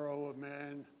Pataro, a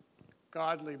man,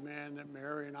 godly man that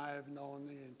Mary and I have known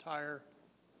the entire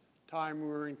time we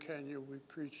were in Kenya. We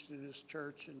preached in his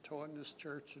church and taught in his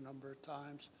church a number of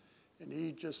times. And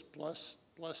he just blessed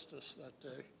us that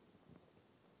day.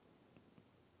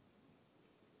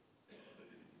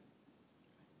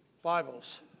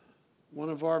 Bibles. One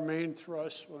of our main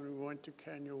thrusts when we went to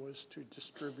Kenya was to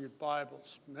distribute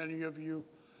Bibles. Many of you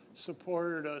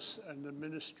supported us and the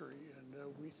ministry, and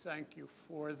we thank you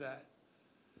for that.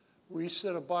 We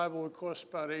said a Bible would cost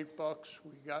about $8.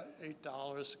 We got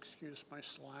 $8, excuse my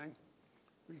slang.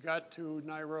 We got to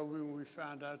Nairobi and we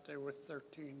found out they were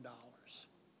 $13.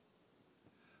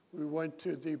 We went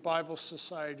to the Bible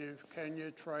Society of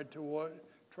Kenya, tried to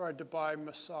buy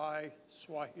Maasai,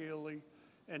 Swahili,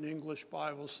 and English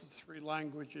Bibles, the three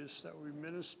languages that we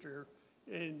minister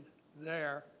in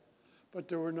there. But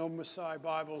there were no Maasai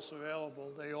Bibles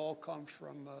available. They all come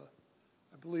from,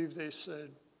 I believe they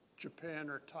said, Japan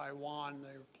or Taiwan.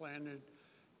 They were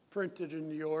printed in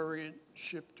the Orient,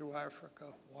 shipped to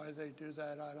Africa. Why they do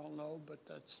that, I don't know, but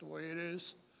that's the way it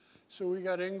is. So we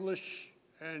got English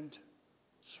and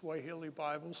Swahili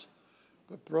Bibles,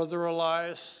 but Brother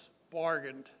Elias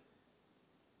bargained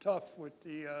tough with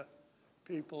the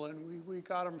people, and we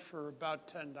got them for about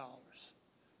 $10.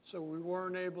 So we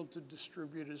weren't able to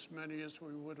distribute as many as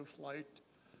we would have liked,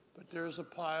 but there's a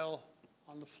pile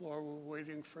on the floor. We're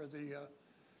waiting for the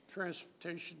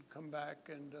transportation to come back,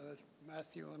 and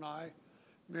Matthew and I,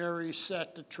 Mary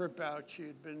set the trip out. She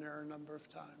had been there a number of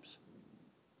times.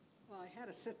 Well, I had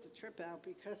to sit the trip out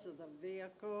because of the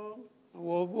vehicle.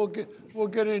 Well, we'll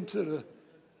get into the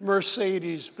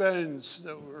Mercedes-Benz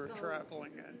that we're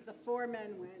traveling in. The four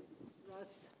men went,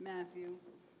 Russ, Matthew,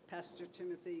 Pastor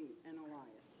Timothy, and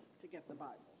Elias, to get the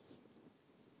Bibles.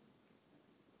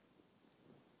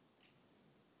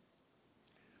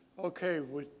 Okay,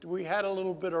 we had a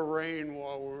little bit of rain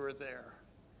while we were there.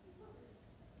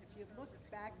 If you look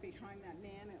back behind that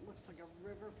man, it looks like a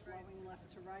river flowing left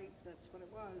to right. That's what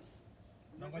it was.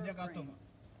 River of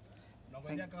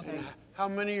rain. How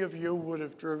many of you would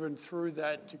have driven through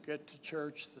that to get to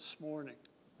church this morning?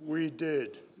 We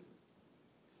did.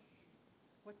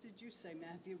 What did you say,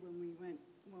 Matthew, when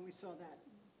we saw that?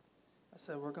 I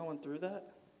said, we're going through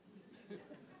that?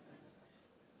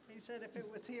 He said if it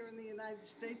was here in the United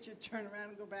States, you'd turn around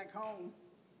and go back home.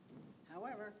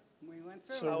 However, we went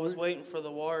through. I was waiting for the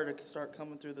water to start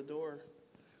coming through the door.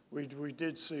 We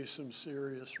did see some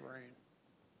serious rain.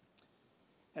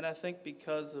 And I think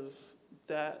because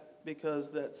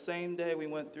that same day we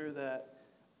went through that,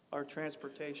 our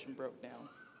transportation broke down.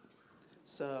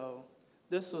 So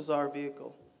this was our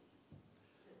vehicle.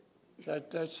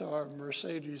 That's our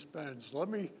Mercedes-Benz. Let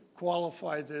me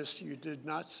qualify this. You did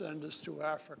not send us to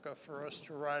Africa for us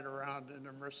to ride around in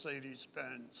a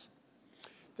Mercedes-Benz.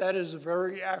 That is a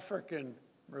very African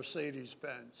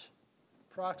Mercedes-Benz.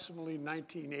 Approximately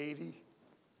 1980,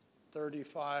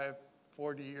 35,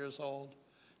 40 years old.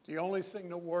 The only thing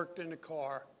that worked in the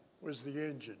car was the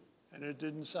engine, and it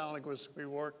didn't sound like it was going to be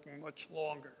working much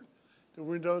longer. The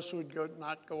windows would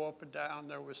not go up and down.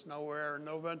 There was no air,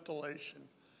 no ventilation.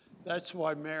 That's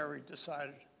why Mary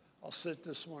decided, I'll sit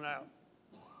this one out.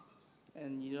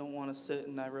 And you don't want to sit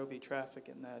in Nairobi traffic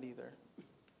in that either.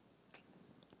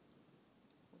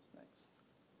 What's next?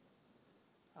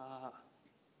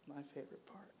 My favorite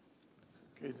part.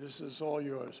 Okay, this is all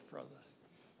yours, brother.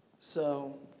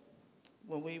 So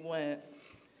when we went,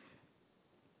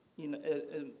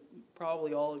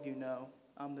 probably all of you know,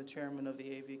 I'm the chairman of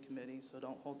the AV committee, so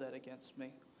don't hold that against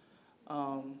me.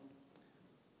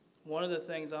 One of the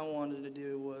things I wanted to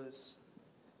do was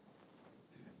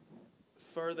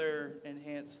further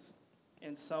enhance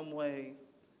in some way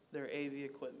their AV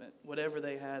equipment. Whatever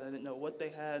they had, I didn't know what they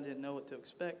had, didn't know what to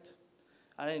expect.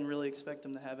 I didn't really expect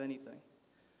them to have anything.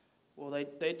 Well,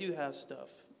 they do have stuff,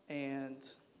 and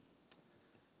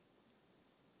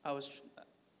I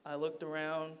looked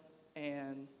around,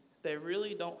 and they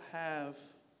really didn't have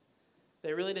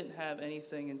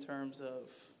anything in terms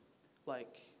of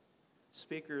like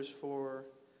speakers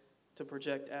to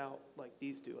project out like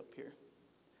these do up here.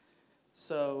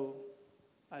 So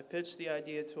I pitched the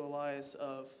idea to Elias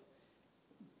of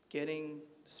getting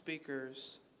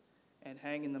speakers and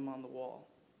hanging them on the wall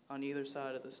on either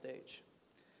side of the stage.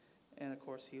 And of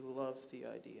course, he loved the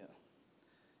idea.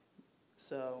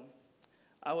 So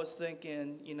I was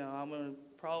thinking, I'm going to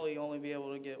probably only be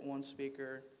able to get one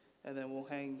speaker, and then we'll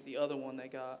hang the other one they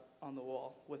got on the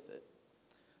wall with it.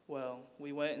 Well,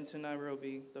 we went into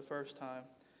Nairobi the first time,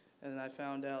 and I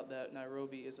found out that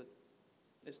Nairobi is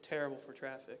terrible for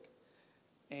traffic.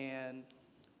 And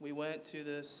we went to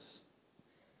this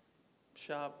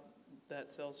shop that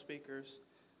sells speakers,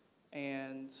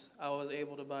 and I was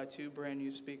able to buy 2 brand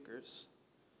new speakers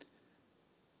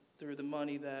through the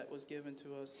money that was given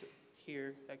to us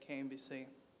here at KMBC.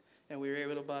 And we were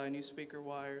able to buy new speaker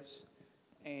wires.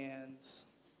 And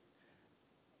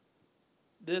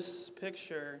this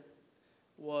picture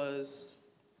was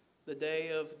the day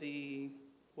of the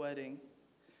wedding,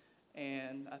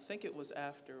 and I think it was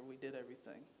after we did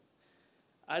everything.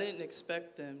 I didn't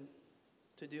expect them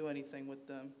to do anything with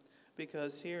them,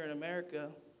 because here in America,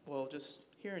 well, just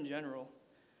here in general,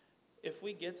 if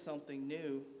we get something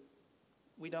new,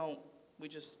 we don't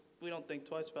think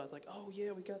twice about it. It's like, oh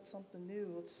yeah, we got something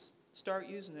new, let's start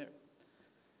using it.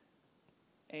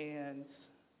 And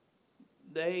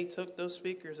they took those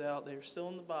speakers out, they were still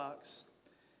in the box,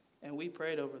 and we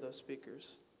prayed over those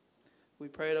speakers. We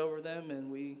prayed over them,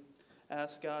 and we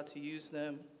asked God to use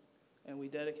them, and we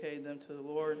dedicated them to the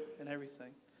Lord and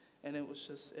everything. And it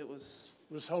was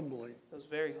humbling. It was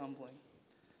very humbling.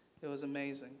 It was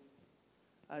amazing.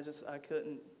 I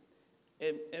couldn't,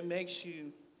 it makes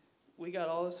you, we got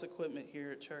all this equipment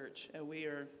here at church, and we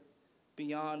are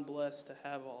beyond blessed to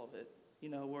have all of it.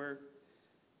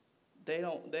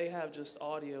 They have just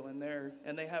audio in there,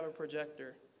 and they have a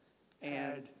projector.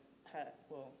 And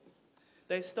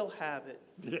they still have it.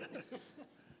 Yeah.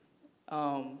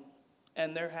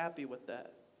 And they're happy with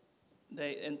that.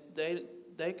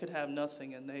 They could have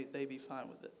nothing, and they'd be fine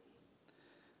with it.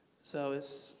 So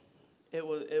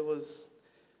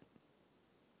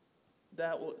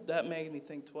that made me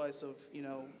think twice of,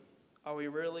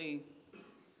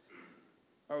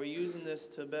 are we using this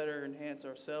to better enhance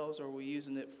ourselves, or are we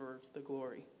using it for the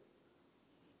glory?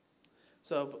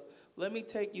 So let me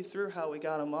take you through how we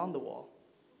got them on the wall.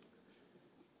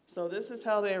 So this is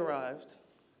how they arrived.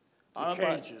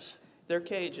 Cages. They're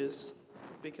cages,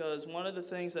 because one of the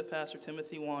things that Pastor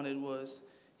Timothy wanted was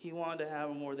he wanted to have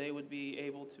them where they would be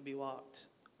able to be locked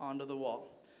onto the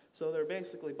wall. So they're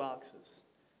basically boxes.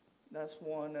 That's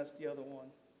one, that's the other one.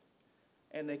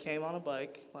 And they came on a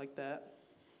bike like that.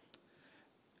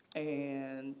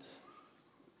 And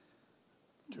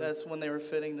that's when they were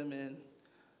fitting them in.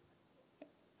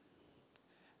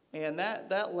 And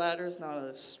that ladder is not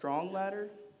a strong ladder.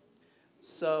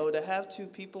 So to have 2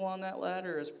 people on that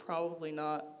ladder is probably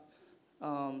not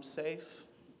safe.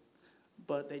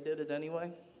 But they did it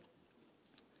anyway.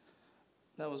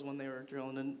 That was when they were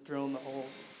drilling the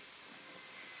holes.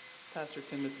 Pastor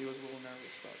Timothy was a little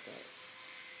nervous about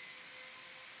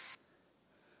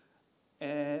that.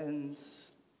 And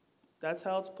that's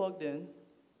how it's plugged in.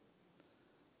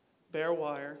 Bare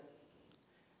wire.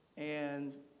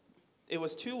 And it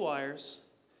was 2 wires.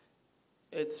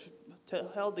 It's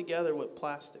held together with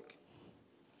plastic.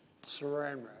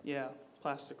 Saran wrap. Yeah,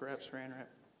 plastic wrap, saran wrap.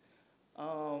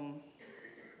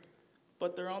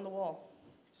 But they're on the wall.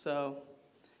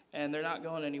 And they're not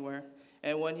going anywhere.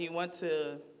 And when he went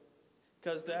to,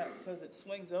 because it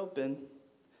swings open,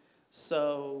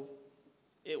 so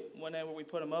whenever we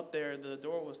put them up there, the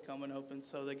door was coming open.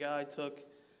 So the guy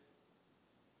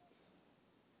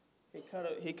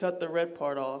he cut the red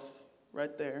part off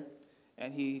right there,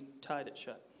 and he tied it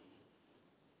shut.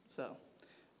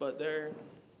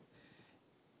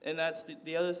 And that's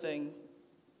the other thing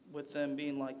with them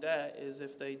being like that is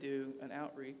if they do an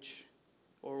outreach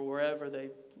or wherever, they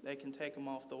can take them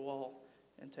off the wall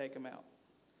and take them out.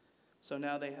 So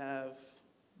now they have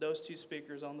those 2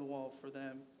 speakers on the wall for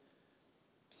them.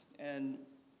 And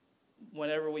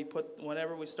whenever we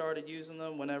started using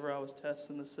them, whenever I was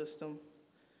testing the system,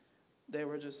 they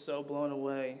were just so blown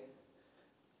away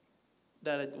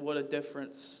what a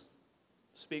difference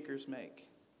speakers make.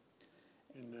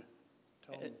 And the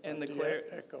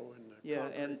echo in the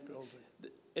concrete building.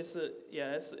 It's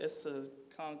a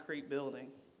concrete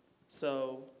building.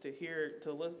 So to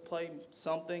play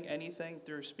something, anything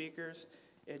through speakers,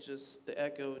 the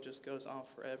echo just goes on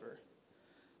forever.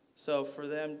 So for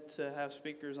them to have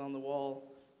speakers on the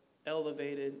wall,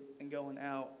 elevated and going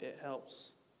out, it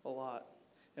helps a lot.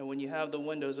 And when you have the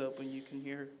windows open, you can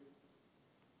hear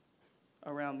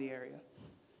around the area.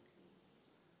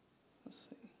 Let's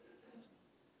see.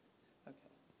 Okay.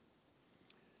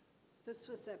 This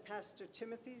was at Pastor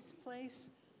Timothy's place.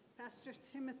 Pastor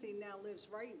Timothy now lives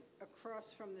right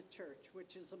across from the church,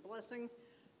 which is a blessing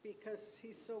because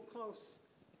he's so close.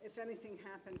 If anything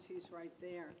happens, he's right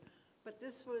there. But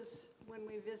this was when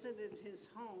we visited his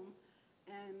home,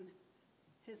 and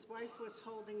his wife was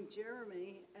holding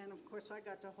Jeremy, and of course I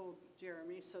got to hold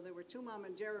Jeremy, so there were two Mama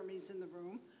Jeremys in the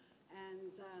room,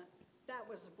 and that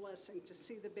was a blessing to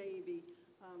see the baby.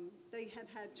 They had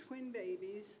had twin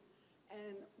babies,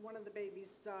 and one of the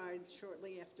babies died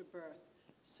shortly after birth,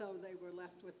 so they were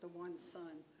left with the one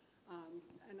son.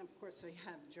 And of course they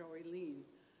have Joylene.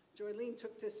 Joylene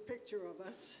took this picture of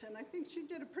us, and I think she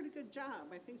did a pretty good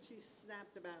job. I think she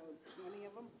snapped about 20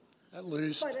 of them. At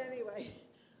least. But anyway,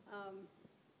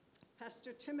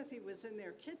 Pastor Timothy was in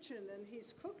their kitchen, and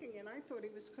he's cooking, and I thought he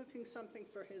was cooking something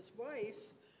for his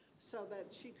wife so that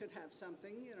she could have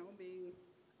something, you know, being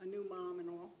a new mom and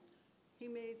all. He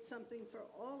made something for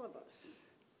all of us,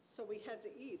 so we had to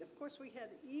eat. Of course, we had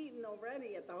eaten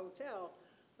already at the hotel,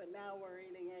 but now we're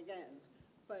eating again.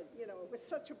 But, you know, it was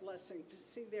such a blessing to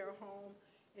see their home.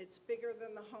 It's bigger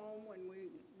than the home when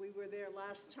we were there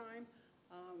last time.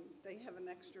 They have an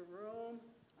extra room,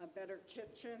 a better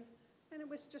kitchen, and it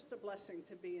was just a blessing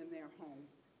to be in their home.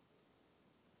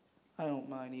 I don't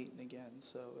mind eating again,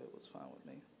 so it was fine with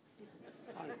me.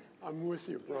 I'm with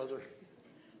you, brother.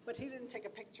 But he didn't take a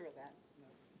picture of that.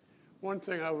 One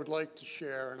thing I would like to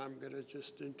share, and I'm going to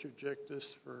just interject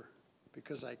this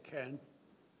because I can.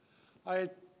 I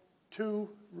had two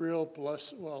real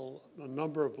a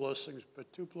number of blessings,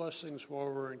 but two blessings while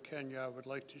we were in Kenya I would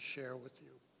like to share with you.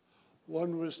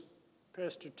 One was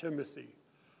Pastor Timothy.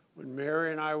 When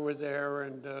Mary and I were there,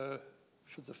 and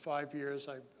for the 5 years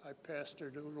I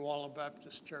pastored Udawalla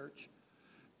Baptist Church,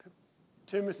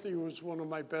 Timothy was one of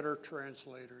my better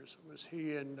translators. It was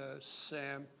he and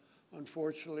Sam.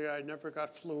 Unfortunately, I never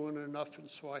got fluent enough in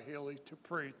Swahili to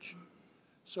preach,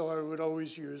 so I would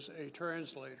always use a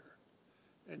translator.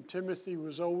 And Timothy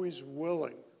was always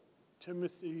willing.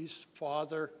 Timothy's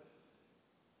father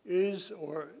is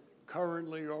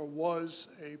currently was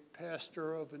a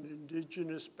pastor of an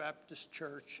indigenous Baptist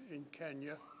church in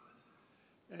Kenya.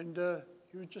 And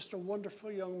he was just a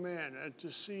wonderful young man. And to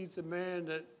see the man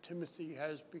that Timothy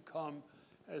has become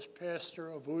as pastor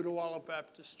of Udawalla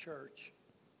Baptist Church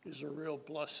is a real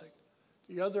blessing.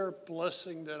 The other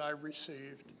blessing that I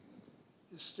received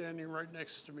is standing right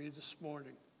next to me this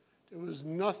morning. There was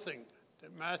nothing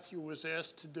that Matthew was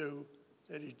asked to do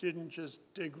that he didn't just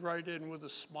dig right in with a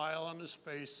smile on his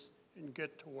face and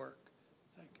get to work.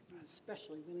 Thank you, Matthew.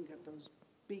 Especially when he got those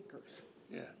beakers.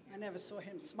 Yeah. I never saw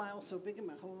him smile so big in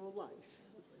my whole life.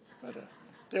 But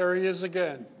there he is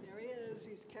again. There he is.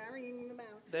 He's carrying them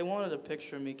out. They wanted a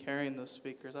picture of me carrying those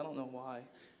speakers. I don't know why.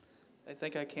 They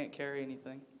think I can't carry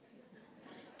anything.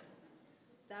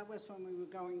 That was when we were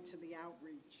going to the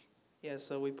outreach. Yeah,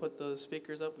 so we put those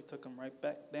speakers up. We took them right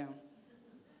back down.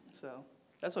 So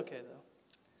that's okay, though.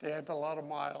 They had a lot of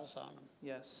miles on them.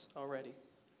 Yes, already.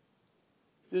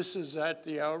 This is at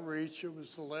the outreach. It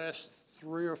was the last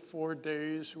 3 or 4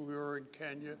 days we were in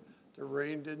Kenya. The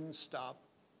rain didn't stop.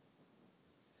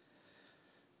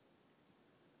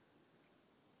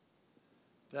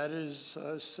 That is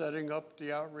setting up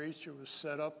the outreach. It was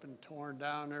set up and torn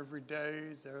down every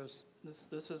day.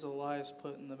 This is Elias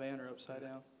putting the banner upside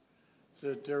down.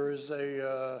 There is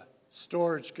a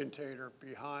storage container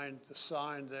behind the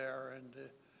sign there, and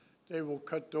they will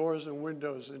cut doors and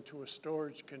windows into a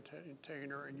storage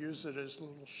container and use it as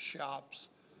little shops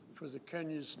for the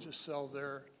Kenyans to sell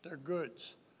their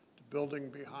goods. The building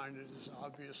behind it is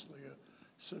obviously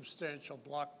a substantial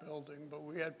block building, but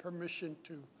we had permission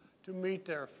to meet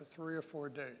there for 3 or 4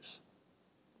 days.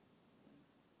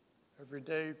 Every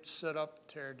day, set up,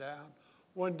 tear down.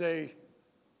 One day,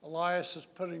 Elias is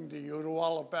putting the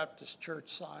Udawalla Baptist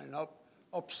Church sign up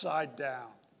upside down.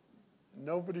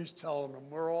 Nobody's telling him.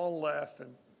 We're all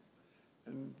laughing.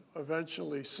 And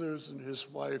eventually, Susan, his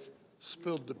wife,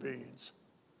 spilled the beans.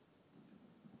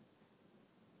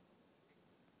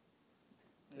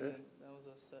 Yeah, that was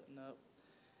us setting up.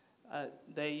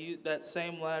 They used that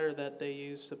same ladder that they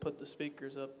used to put the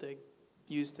speakers up. They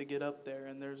used to get up there,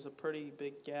 and there's a pretty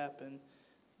big gap. And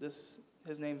his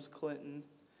name's Clinton.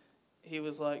 He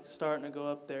was like starting to go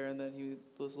up there, and then he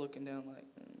was looking down like,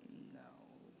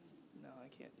 no, I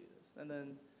can't do this. And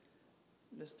then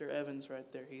Mr. Evans right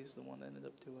there, he's the one that ended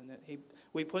up doing it.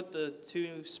 We put the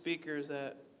 2 speakers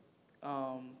that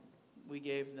we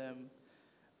gave them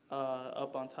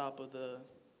up on top of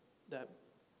that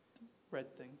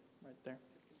red thing right there.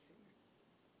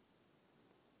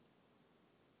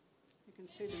 You can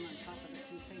see them on top of the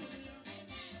container.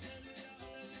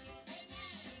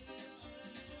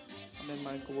 I'm in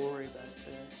my glory back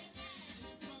there.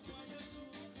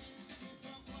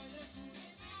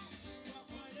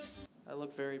 I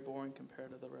look very boring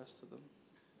compared to the rest of them.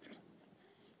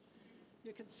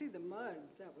 You could see the mud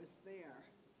that was there.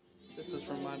 This is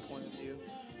from my point of view.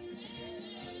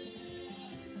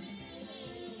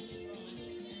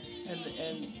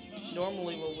 And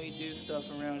normally when we do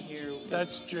stuff around here,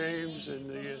 That's James in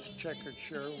the checkered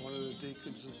shirt, one of the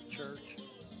deacons of the church.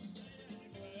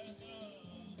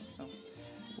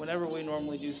 whenever we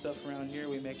normally do stuff around here,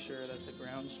 we make sure that the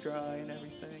ground's dry and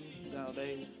everything. No,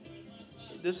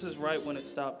 this is right when it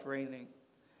stopped raining.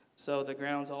 So the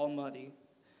ground's all muddy,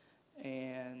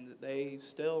 and they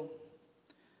still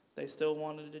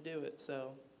wanted to do it.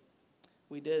 So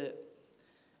we did it.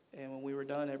 And when we were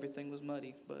done, everything was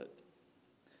muddy, but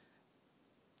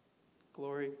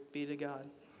glory be to God.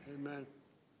 Amen.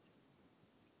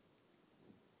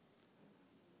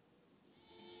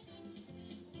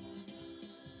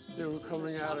 They were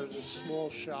coming out of the small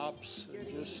shops and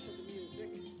Getting just, into the music.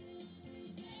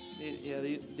 Yeah,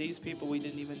 these people we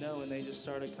didn't even know, and they just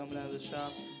started coming out of the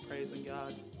shop praising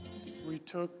God. we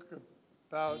took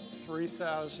about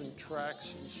 3,000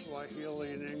 tracts in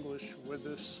Swahili and English with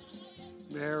us.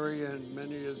 Mary and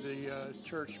many of the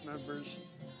church members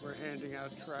were handing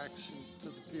out tracts to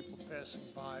the people passing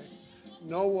by.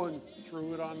 No one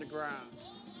threw it on the ground.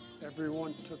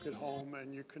 Everyone took it home,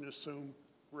 and you can assume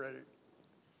read it.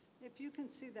 If you can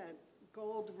see that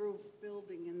gold roof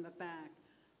building in the back,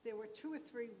 there were 2 or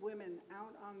 3 women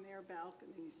out on their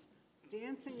balconies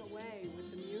dancing away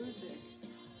with the music,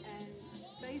 and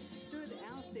they stood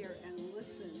out there and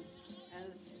listened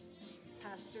as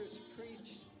pastors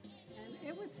preached. And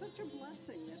it was such a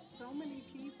blessing that so many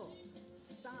people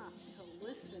stopped to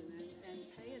listen and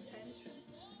pay attention.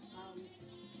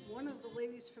 One of the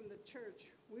ladies from the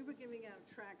church, we were giving out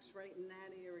tracts right in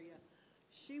that area.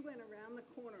 She went around the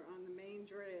corner on the main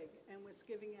drag and was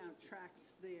giving out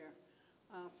tracts there.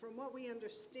 From what we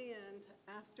understand,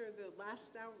 after the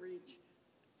last outreach,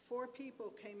 4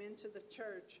 people came into the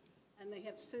church, and they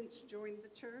have since joined the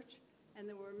church. And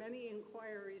there were many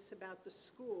inquiries about the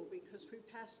school because we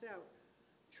passed out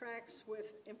tracts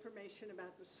with information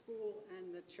about the school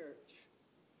and the church.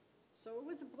 So it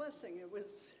was a blessing. It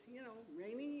was,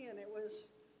 rainy, and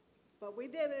but we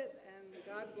did it, and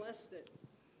God blessed it.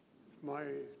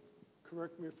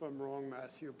 Correct me if I'm wrong,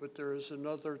 Matthew, but they're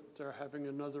having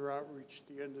another outreach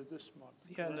the end of this month.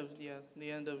 The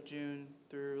end of June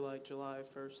through like July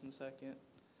 1st and 2nd.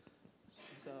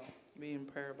 So be in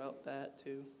prayer about that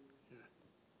too. Yeah.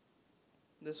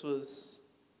 This was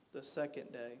the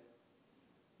second day.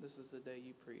 This is the day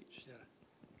you preached. Yeah.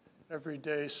 Every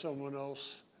day someone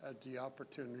else had the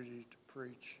opportunity to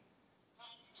preach.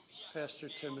 Pastor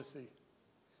Timothy.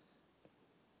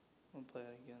 I'll play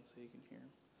it again so you can hear him.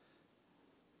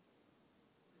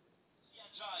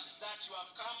 Joy that you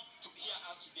have come to hear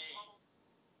us today.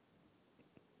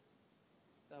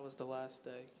 That was the last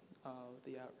day of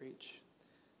the outreach.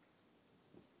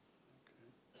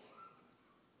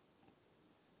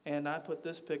 And I put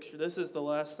this picture. This is the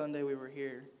last Sunday we were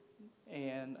here.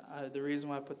 And the reason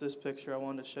why I put this picture, I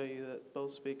wanted to show you that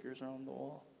both speakers are on the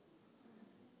wall.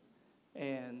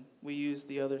 And we used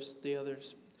the others. They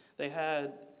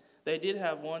did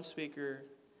have one speaker,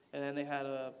 and then they had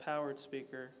a powered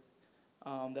speaker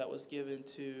that was given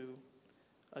to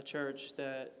a church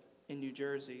in New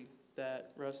Jersey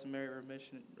that Russ and Mary were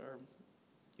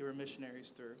missionaries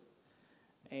through.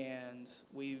 And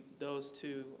those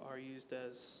 2 are used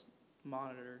as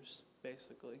monitors,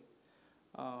 basically.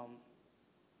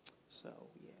 So,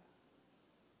 yeah.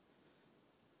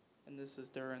 And this is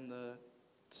during the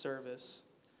service.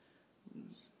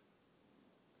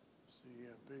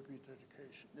 The baby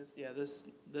dedication.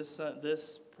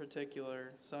 This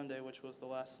particular Sunday, which was the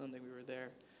last Sunday we were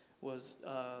there, was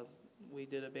we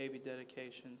did a baby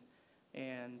dedication,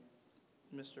 and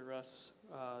Mr. Russ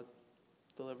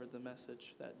delivered the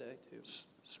message that day too.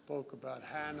 Spoke about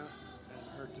Hannah and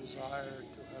her desire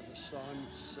to have a son,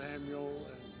 Samuel,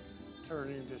 and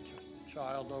turning the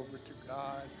child over to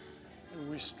God. And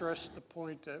we stressed the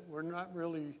point that we're not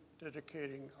really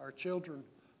dedicating our children,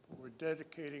 but we're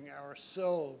dedicating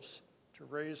ourselves to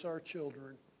raise our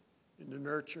children in the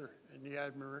nurture and the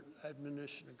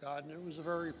admonition of God. And it was a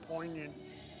very poignant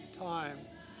time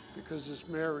because, as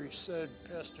Mary said,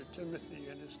 Pastor Timothy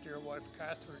and his dear wife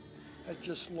Catherine had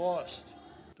just lost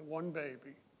the one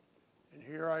baby. And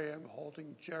here I am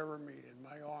holding Jeremy in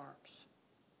my arms.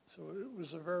 So it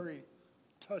was a very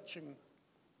touching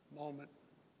moment.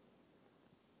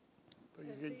 But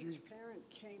As each parent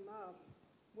came up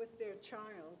with their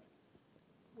child,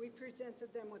 we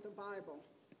presented them with a Bible,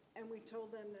 and we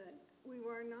told them that we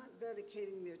were not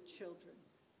dedicating their children.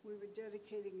 We were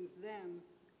dedicating them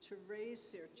to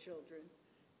raise their children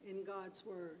in God's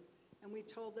Word. And we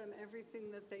told them everything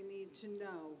that they need to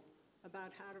know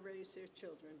about how to raise their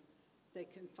children, they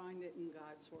can find it in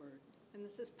God's Word. And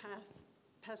this is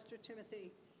Pastor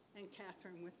Timothy and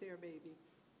Catherine with their baby.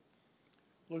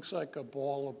 Looks like a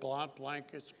ball of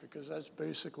blankets, because that's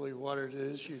basically what it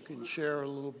is. You can share a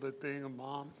little bit being a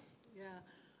mom. Yeah.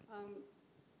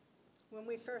 When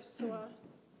we first saw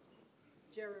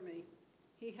Jeremy,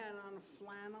 he had on a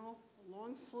flannel,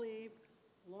 long sleeve,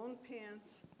 long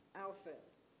pants outfit.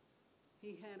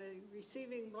 He had a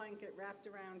receiving blanket wrapped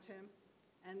around him,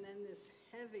 and then this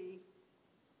heavy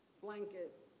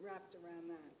blanket wrapped around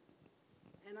that.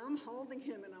 And I'm holding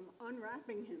him and I'm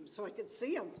unwrapping him so I could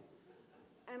see him.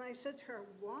 And I said to her,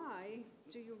 why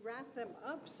do you wrap them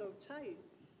up so tight,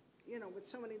 with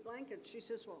so many blankets? She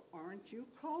says, well, aren't you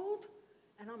cold?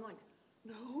 And I'm like,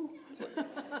 no.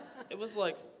 It was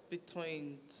like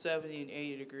between 70 and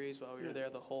 80 degrees while we were there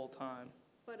the whole time.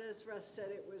 But as Russ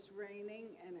said, it was raining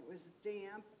and it was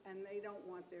damp, and they don't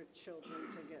want their children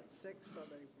to get sick, so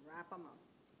they wrap them up.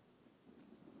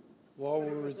 While But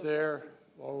we it were was a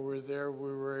there,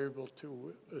 we were able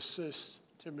to assist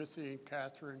Timothy and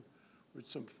Catherine with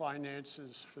some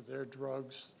finances for their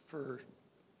drugs, for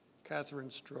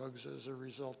Catherine's drugs as a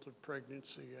result of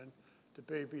pregnancy and the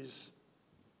baby's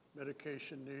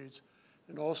medication needs.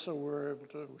 And also we're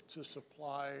able to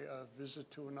supply a visit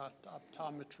to an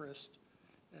optometrist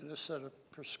and a set of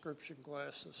prescription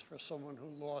glasses for someone who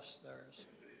lost theirs.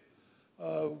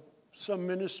 Some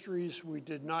ministries we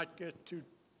did not get to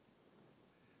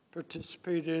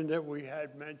participate in that we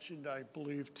had mentioned, I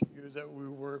believe, to you that we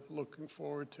were looking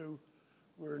forward to.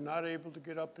 We were not able to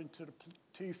get up into the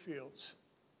tea fields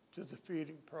to the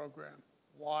feeding program.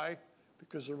 Why?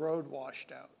 Because the road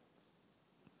washed out.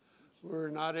 We were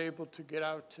not able to get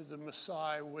out to the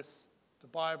Maasai with the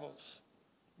Bibles.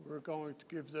 We were going to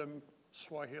give them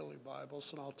Swahili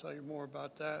Bibles, and I'll tell you more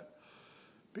about that,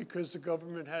 because the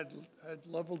government had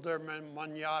leveled their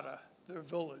manyatta, their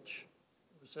village.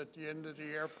 It was at the end of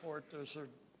the airport. There's a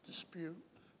dispute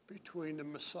between the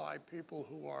Maasai people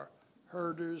who are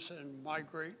herders and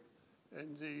migrate,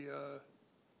 and the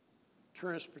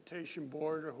transportation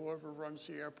board or whoever runs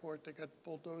the airport. They got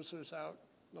bulldozers out,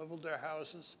 leveled their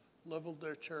houses, leveled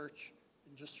their church,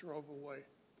 and just drove away.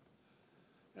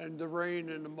 And the rain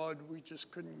and the mud, we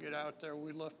just couldn't get out there.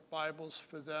 We left Bibles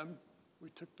for them. We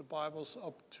took the Bibles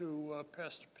up to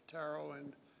Pastor Patero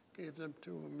and gave them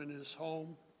to him in his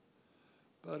home.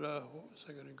 But what was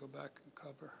I going to go back and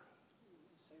cover?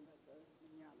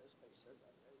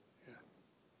 Yeah.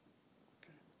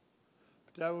 Okay.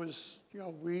 But that was,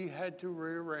 we had to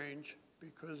rearrange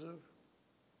because of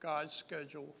God's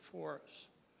schedule for us.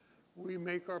 We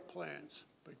make our plans,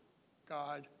 but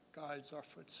God guides our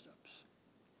footsteps.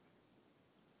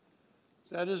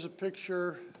 That is a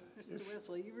picture. Mr.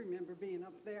 Wesley, you remember being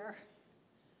up there.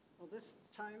 Well, this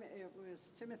time it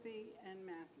was Timothy and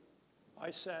Matthew.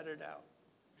 I sat it out.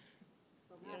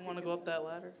 So You don't Matthew want to can go up tell. that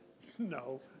ladder?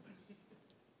 No.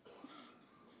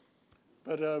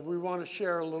 But we want to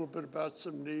share a little bit about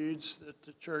some needs that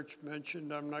the church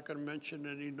mentioned. I'm not going to mention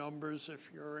any numbers. If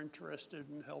you're interested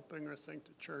in helping or think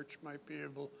the church might be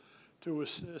able to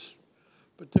assist.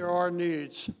 But there are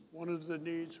needs. One of the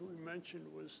needs we mentioned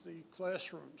was the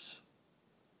classrooms.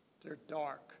 They're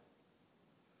dark.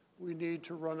 We need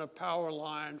to run a power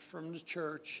line from the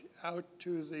church out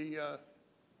to the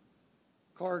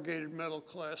corrugated metal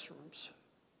classrooms.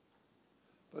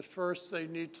 But first they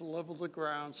need to level the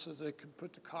ground so they can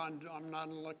put the conduit, I'm not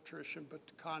an electrician, but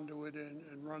the conduit in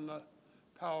and run the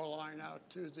power line out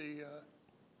to the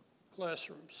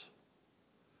classrooms.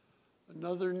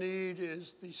 Another need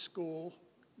is the school.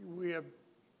 We have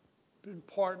been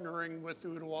partnering with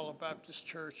Utawalla Baptist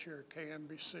Church here at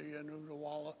KMBC in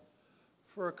Utawalla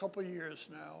for a couple years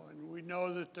now, and we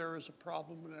know that there is a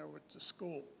problem there with the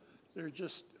school. There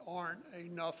just aren't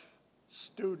enough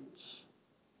students.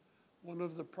 One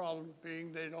of the problems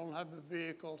being they don't have a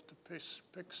vehicle to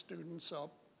pick students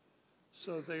up,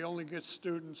 so they only get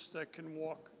students that can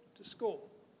walk to school.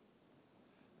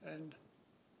 And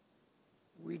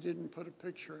we didn't put a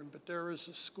picture in, but there is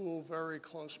a school very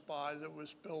close by that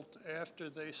was built after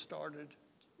they started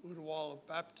Utawalla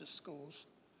Baptist schools.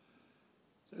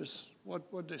 There's,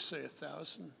 what'd they say,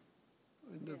 1,000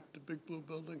 in the big blue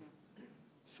building?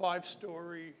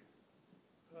 5-story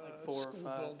Like 4 or school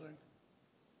 5. building.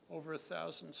 Over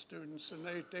 1,000 students, and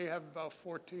they have about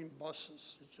 14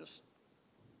 buses to just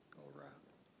go around.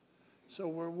 So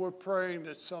we're praying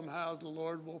that somehow the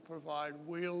Lord will provide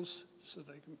wheels so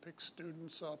they can pick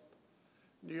students up.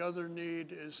 And the other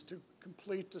need is to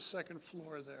complete the second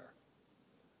floor there.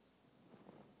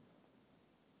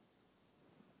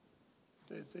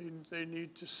 They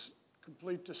need to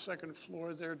complete the second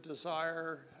floor. Their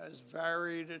desire has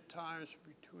varied at times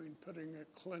between putting a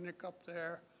clinic up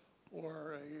there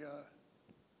or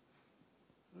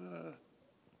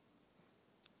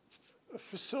a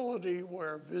facility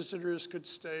where visitors could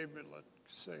stay, but let's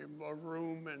say a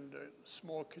room and a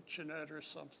small kitchenette or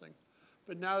something.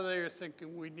 But now they are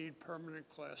thinking we need permanent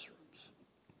classrooms.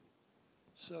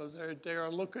 So they are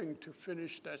looking to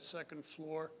finish that second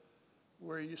floor.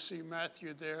 Where you see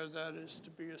Matthew there, that is to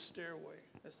be a stairway.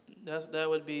 That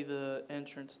would be the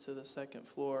entrance to the second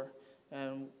floor,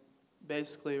 and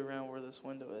basically around where this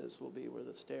window is will be where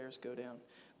the stairs go down.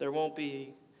 There won't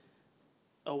be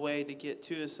a way to get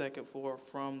to the second floor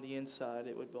from the inside.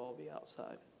 It would all be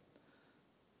outside.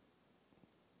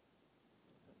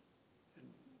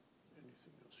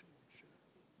 Anything else you want to share?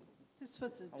 This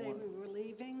was the day we were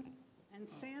leaving, and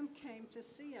Sam came to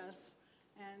see us,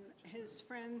 and his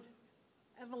friend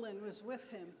Evelyn was with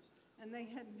him, and they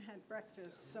hadn't had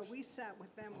breakfast, so we sat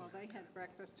with them while they had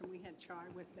breakfast, and we had chai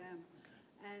with them.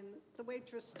 And the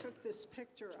waitress took this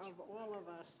picture of all of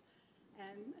us,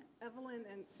 and Evelyn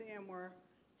and Sam were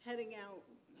heading out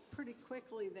pretty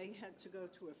quickly. They had to go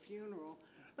to a funeral,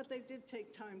 but they did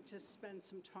take time to spend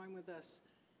some time with us,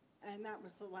 and that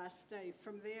was the last day.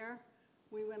 From there,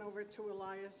 we went over to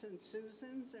Elias and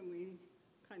Susan's, and we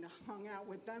kind of hung out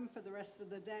with them for the rest of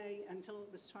the day until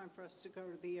it was time for us to go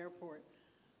to the airport.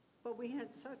 But we had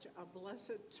such a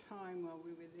blessed time while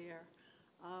we were there.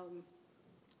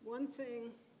 One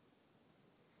thing,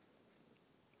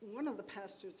 one of the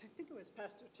pastors, I think it was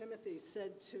Pastor Timothy,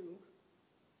 said to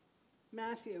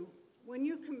Matthew, when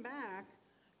you come back,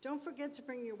 don't forget to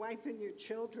bring your wife and your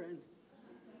children.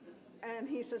 And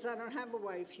he says, I don't have a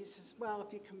wife. He says, well,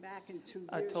 if you come back in 2 years,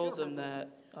 I told them that.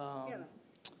 You know.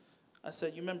 I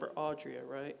said, you remember Audria,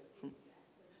 right?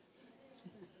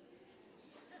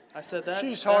 I said that's.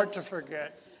 She's hard to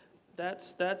forget.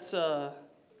 That's because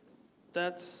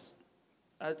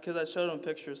I showed him a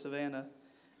picture of Savannah,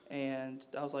 and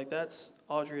I was like, that's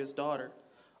Audria's daughter.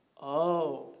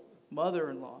 Oh,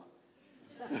 mother-in-law.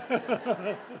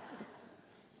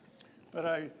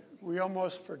 But we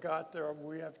almost forgot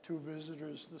we have 2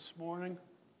 visitors this morning.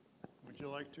 Would you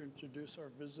like to introduce our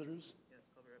visitors? Yes,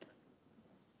 I'll be right back.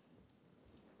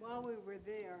 While we were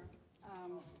there,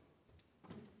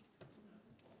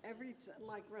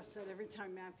 like Russ said, every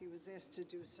time Matthew was asked to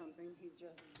do something, he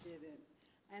just did it.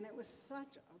 And it was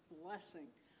such a blessing.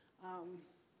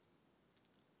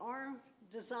 Our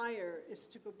desire is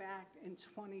to go back in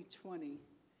 2020.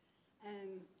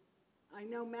 And I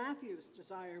know Matthew's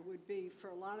desire would be for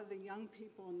a lot of the young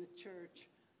people in the church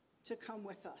to come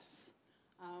with us.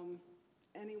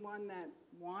 Anyone that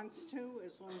wants to,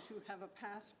 as long as you have a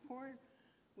passport,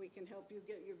 we can help you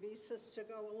get your visas to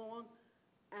go along.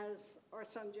 As our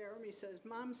son Jeremy says,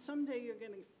 Mom, someday you're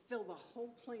going to fill the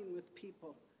whole plane with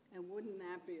people, and wouldn't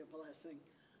that be a blessing?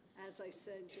 As I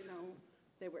said, you know,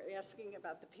 they were asking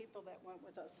about the people that went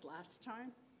with us last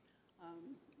time.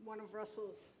 One of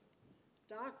Russell's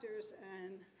doctors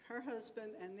and her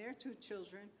husband and their 2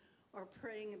 children are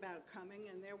praying about coming,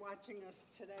 and they're watching us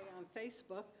today on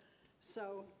Facebook.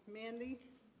 So, Mandy,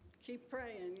 keep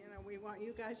praying. You know, we want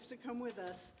you guys to come with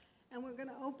us. And we're going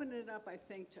to open it up, I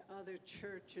think, to other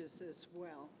churches as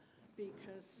well.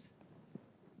 Because,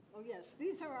 oh, yes,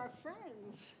 these are our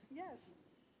friends. Yes.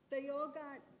 They all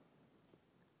got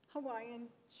Hawaiian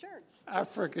shirts.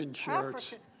 African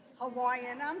shirts.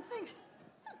 Hawaiian. I'm thinking,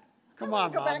 Come I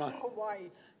on, wanna go Mama. back to Hawaii.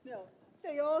 No,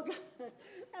 they all got,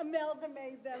 Imelda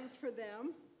made them for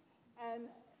them. And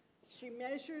she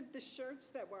measured the shirts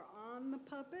that were on the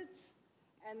puppets,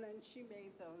 and then she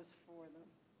made those for them.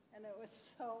 And it was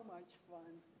so much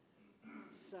fun.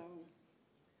 So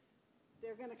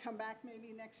they're going to come back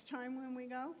maybe next time when we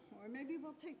go, or maybe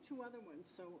we'll take 2 other ones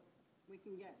so we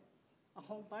can get a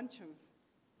whole bunch of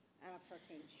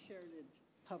African shirted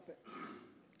puppets.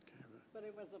 But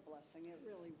it was a blessing. It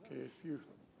really was. Okay, if you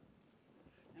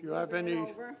And you we have ran any-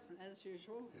 over, as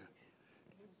usual.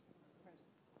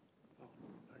 Oh,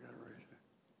 I got it right here.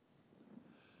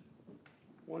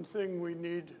 One thing we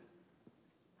need.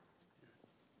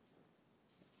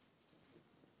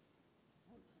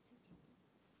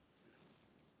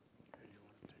 Okay, you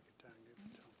want to take it down, give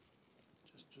it to him.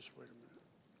 Just wait a minute.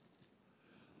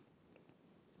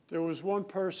 There was one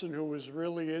person who was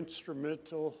really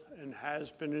instrumental and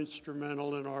has been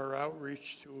instrumental in our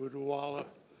outreach to Utuala,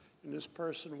 and this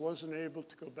person wasn't able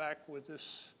to go back with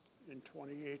us in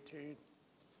 2018.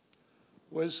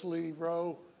 Wesley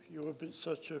Rowe, you have been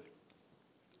such a,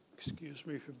 excuse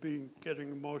me for getting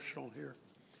emotional here.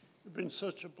 You've been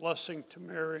such a blessing to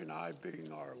Mary and I,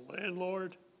 being our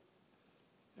landlord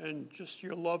and just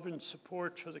your love and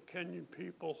support for the Kenyan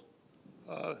people.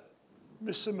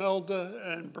 Miss Imelda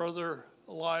and Brother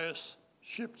Elias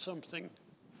shipped something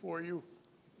for you.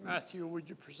 Matthew, would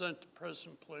you present the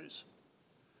present, please?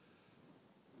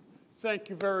 Thank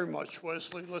you very much,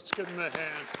 Wesley. Let's give him a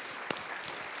hand.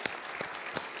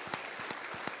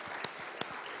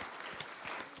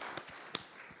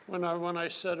 When I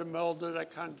said Imelda, I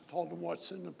kind of told him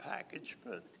what's in the package,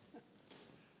 but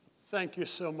thank you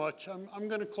so much. I'm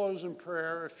going to close in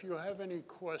prayer. If you have any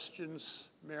questions,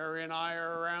 Mary and I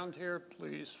are around here.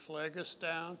 Please flag us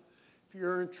down. If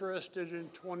you're interested in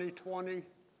 2020,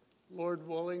 Lord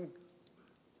willing,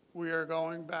 we are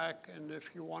going back, and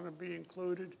if you want to be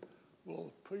included,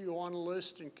 we'll put you on a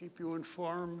list and keep you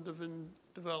informed of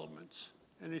developments.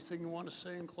 Anything you want to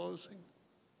say in closing?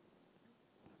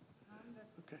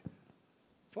 Okay.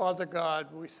 Father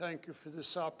God, we thank you for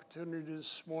this opportunity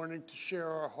this morning to share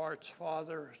our hearts,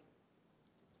 Father.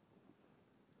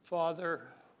 Father,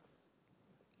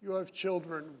 you have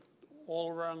children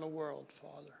all around the world,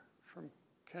 Father, from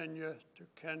Kenya to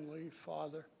Kenley,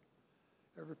 Father,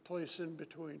 every place in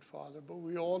between, Father. But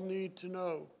we all need to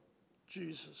know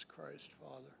Jesus Christ,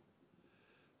 Father.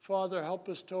 Father, help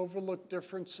us to overlook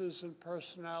differences in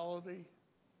personality,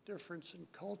 difference in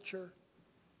culture,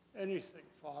 anything,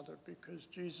 Father, because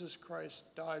Jesus Christ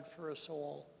died for us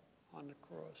all on the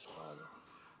cross, Father.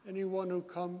 Anyone who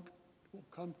will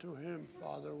come to him,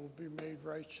 Father, will be made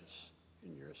righteous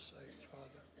in your sight,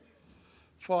 Father.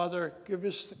 Father, give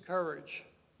us the courage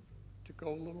to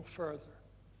go a little further,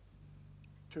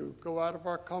 to go out of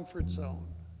our comfort zone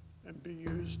and be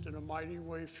used in a mighty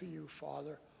way for you,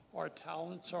 Father. Our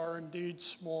talents are indeed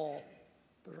small,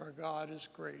 but our God is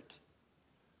great.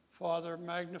 Father,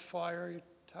 magnify our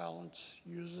talents,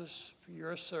 use us for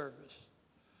your service.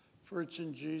 For it's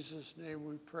in Jesus' name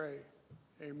we pray.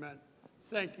 Amen.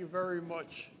 Thank you very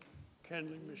much,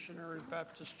 Kenley Missionary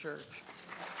Baptist Church.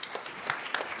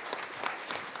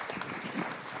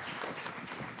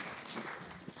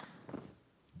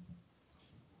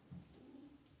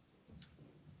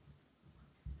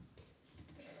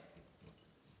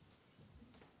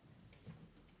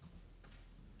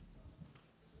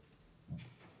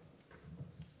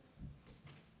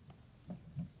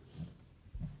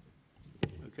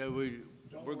 Okay,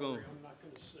 we're going. I'm not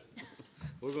going to sing.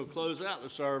 We're going to close out the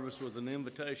service with an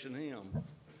invitation hymn.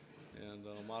 And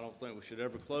I don't think we should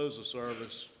ever close the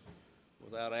service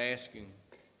without asking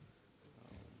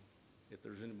if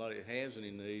there's anybody that has any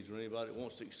needs or anybody that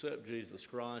wants to accept Jesus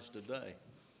Christ today.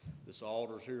 This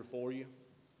altar's here for you.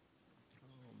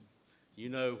 You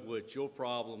know what your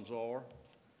problems are,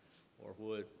 or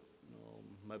what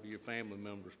maybe your family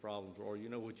members' problems are. You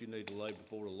know what you need to lay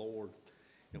before the Lord,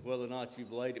 and whether or not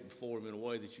you've laid it before him in a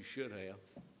way that you should have.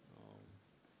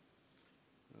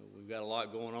 We've got a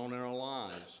lot going on in our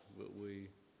lives, but we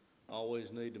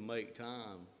always need to make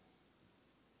time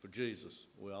for Jesus.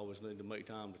 We always need to make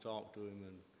time to talk to him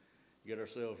and get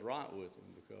ourselves right with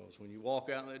him, because when you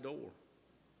walk out that door,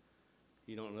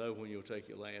 you don't know when you'll take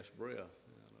your last breath. And,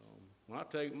 when I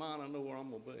take mine, I know where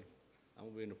I'm going to be. I'm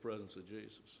going to be in the presence of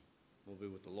Jesus. I'm going to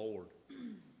be with the Lord.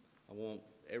 I want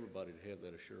everybody to have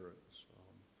that assurance.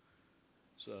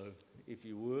 So if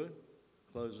you would,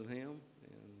 closing hymn.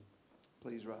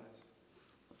 Please rise.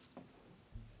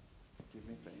 Give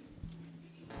me faith.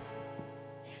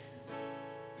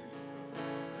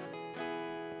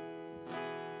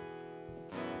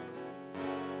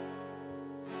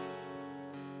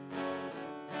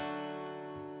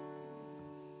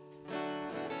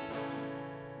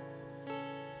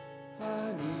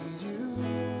 I need you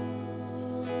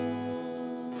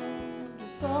to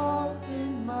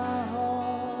soften my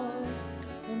heart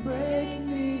and break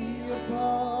me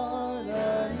apart. I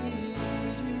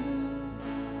need you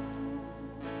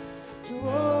to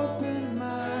open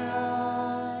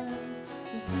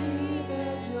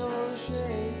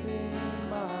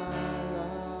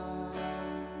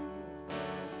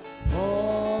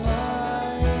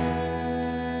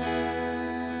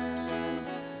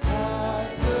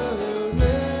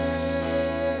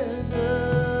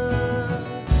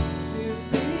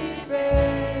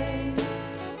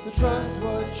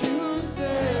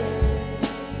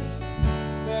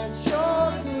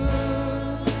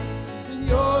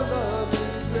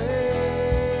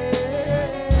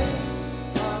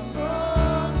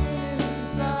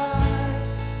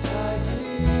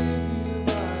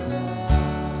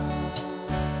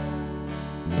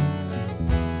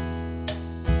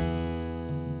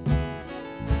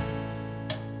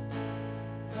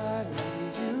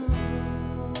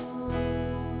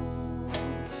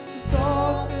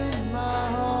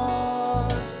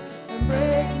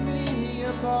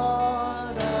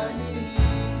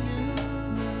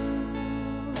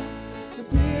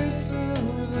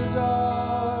the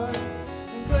dark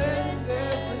and cleanse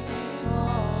everything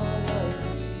all of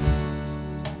me.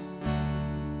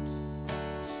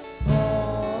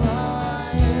 All I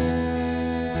am,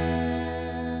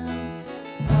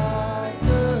 I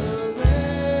surrender.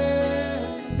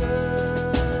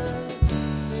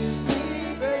 Give me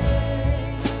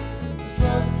faith to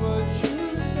trust what you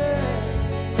say.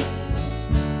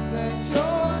 That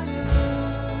you're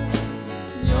good,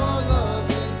 your love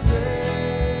is great.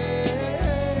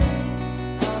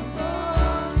 I'm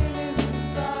broken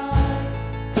inside,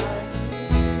 I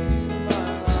give you my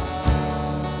life.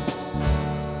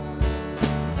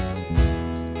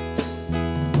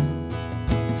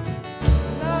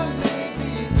 And I may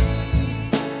be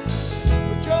weak,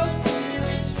 but your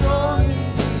spirit's strong in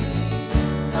me.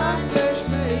 My flesh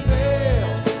may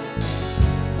fail,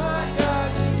 my God,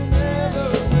 you never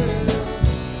will.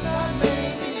 I may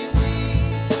be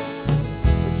weak,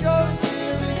 but your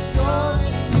spirit's strong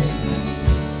in me.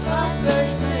 My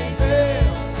flesh may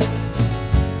fail,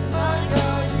 my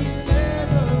God, you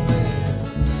never will.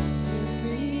 Give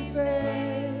me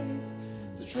faith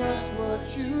to trust what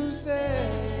you say.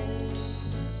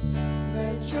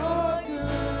 That you're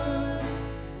good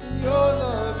and your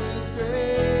love is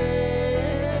great.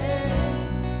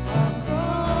 I'm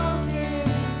broken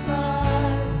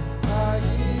inside, I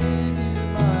give you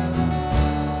my life.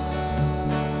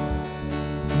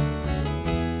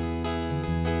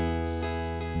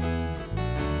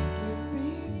 Give me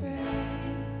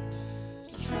faith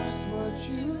to trust what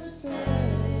you say.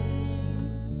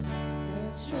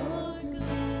 That you're good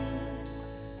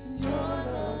and your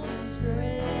love is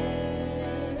great.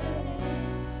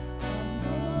 I'm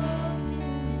broken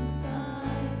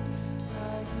inside,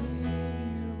 I give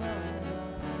you my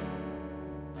life.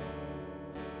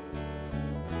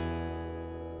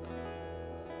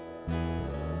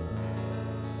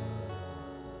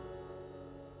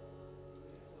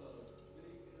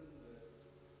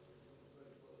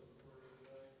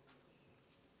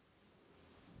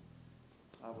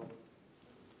 I will,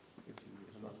 if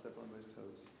I'm not stepping on anybody's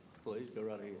toes. Please, go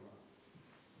right ahead.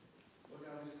 Lord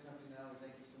God, we just come to you now and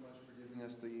thank you so much for giving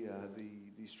us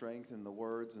the strength and the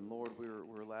words. And Lord,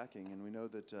 we're lacking, and we know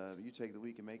that you take the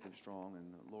weak and make them strong.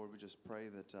 And Lord, we just pray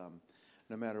that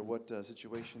no matter what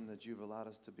situation that you've allowed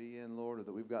us to be in, Lord, or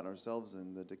that we've gotten ourselves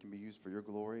in, that it can be used for your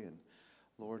glory. And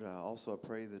Lord, also I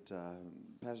pray that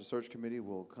Pastor Search Committee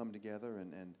will come together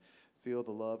and feel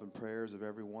the love and prayers of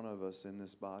every one of us in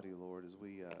this body, Lord, as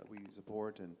we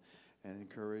support and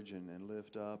encourage and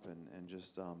lift up and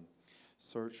just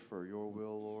search for your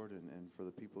will, Lord, and for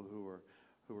the people who are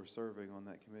serving on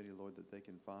that committee, Lord, that they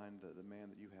can find the man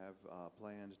that you have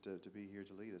planned to be here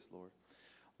to lead us, Lord.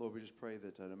 Lord, we just pray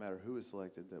that no matter who is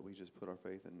selected, that we just put our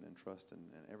faith and trust and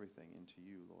everything into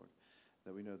you, Lord,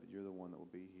 that we know that you're the one that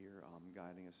will be here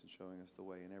guiding us and showing us the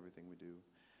way in everything we do.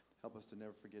 Help us to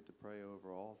never forget to pray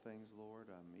over all things, Lord,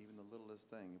 even the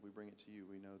littlest thing. If we bring it to you,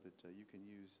 we know that you can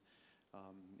use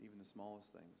even the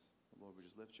smallest things. Lord, we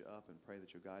just lift you up and pray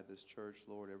that you'll guide this church,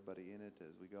 Lord, everybody in it,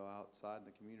 as we go outside in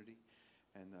the community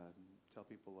and tell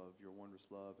people of your wondrous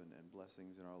love and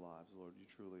blessings in our lives. Lord, you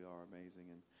truly are amazing,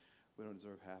 and we don't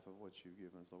deserve half of what you've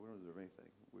given us, Lord. We don't deserve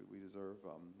anything. We deserve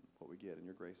what we get, and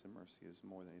your grace and mercy is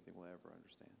more than anything we'll ever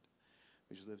understand.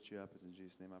 We just lift you up, as in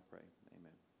Jesus' name I pray.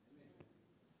 Amen.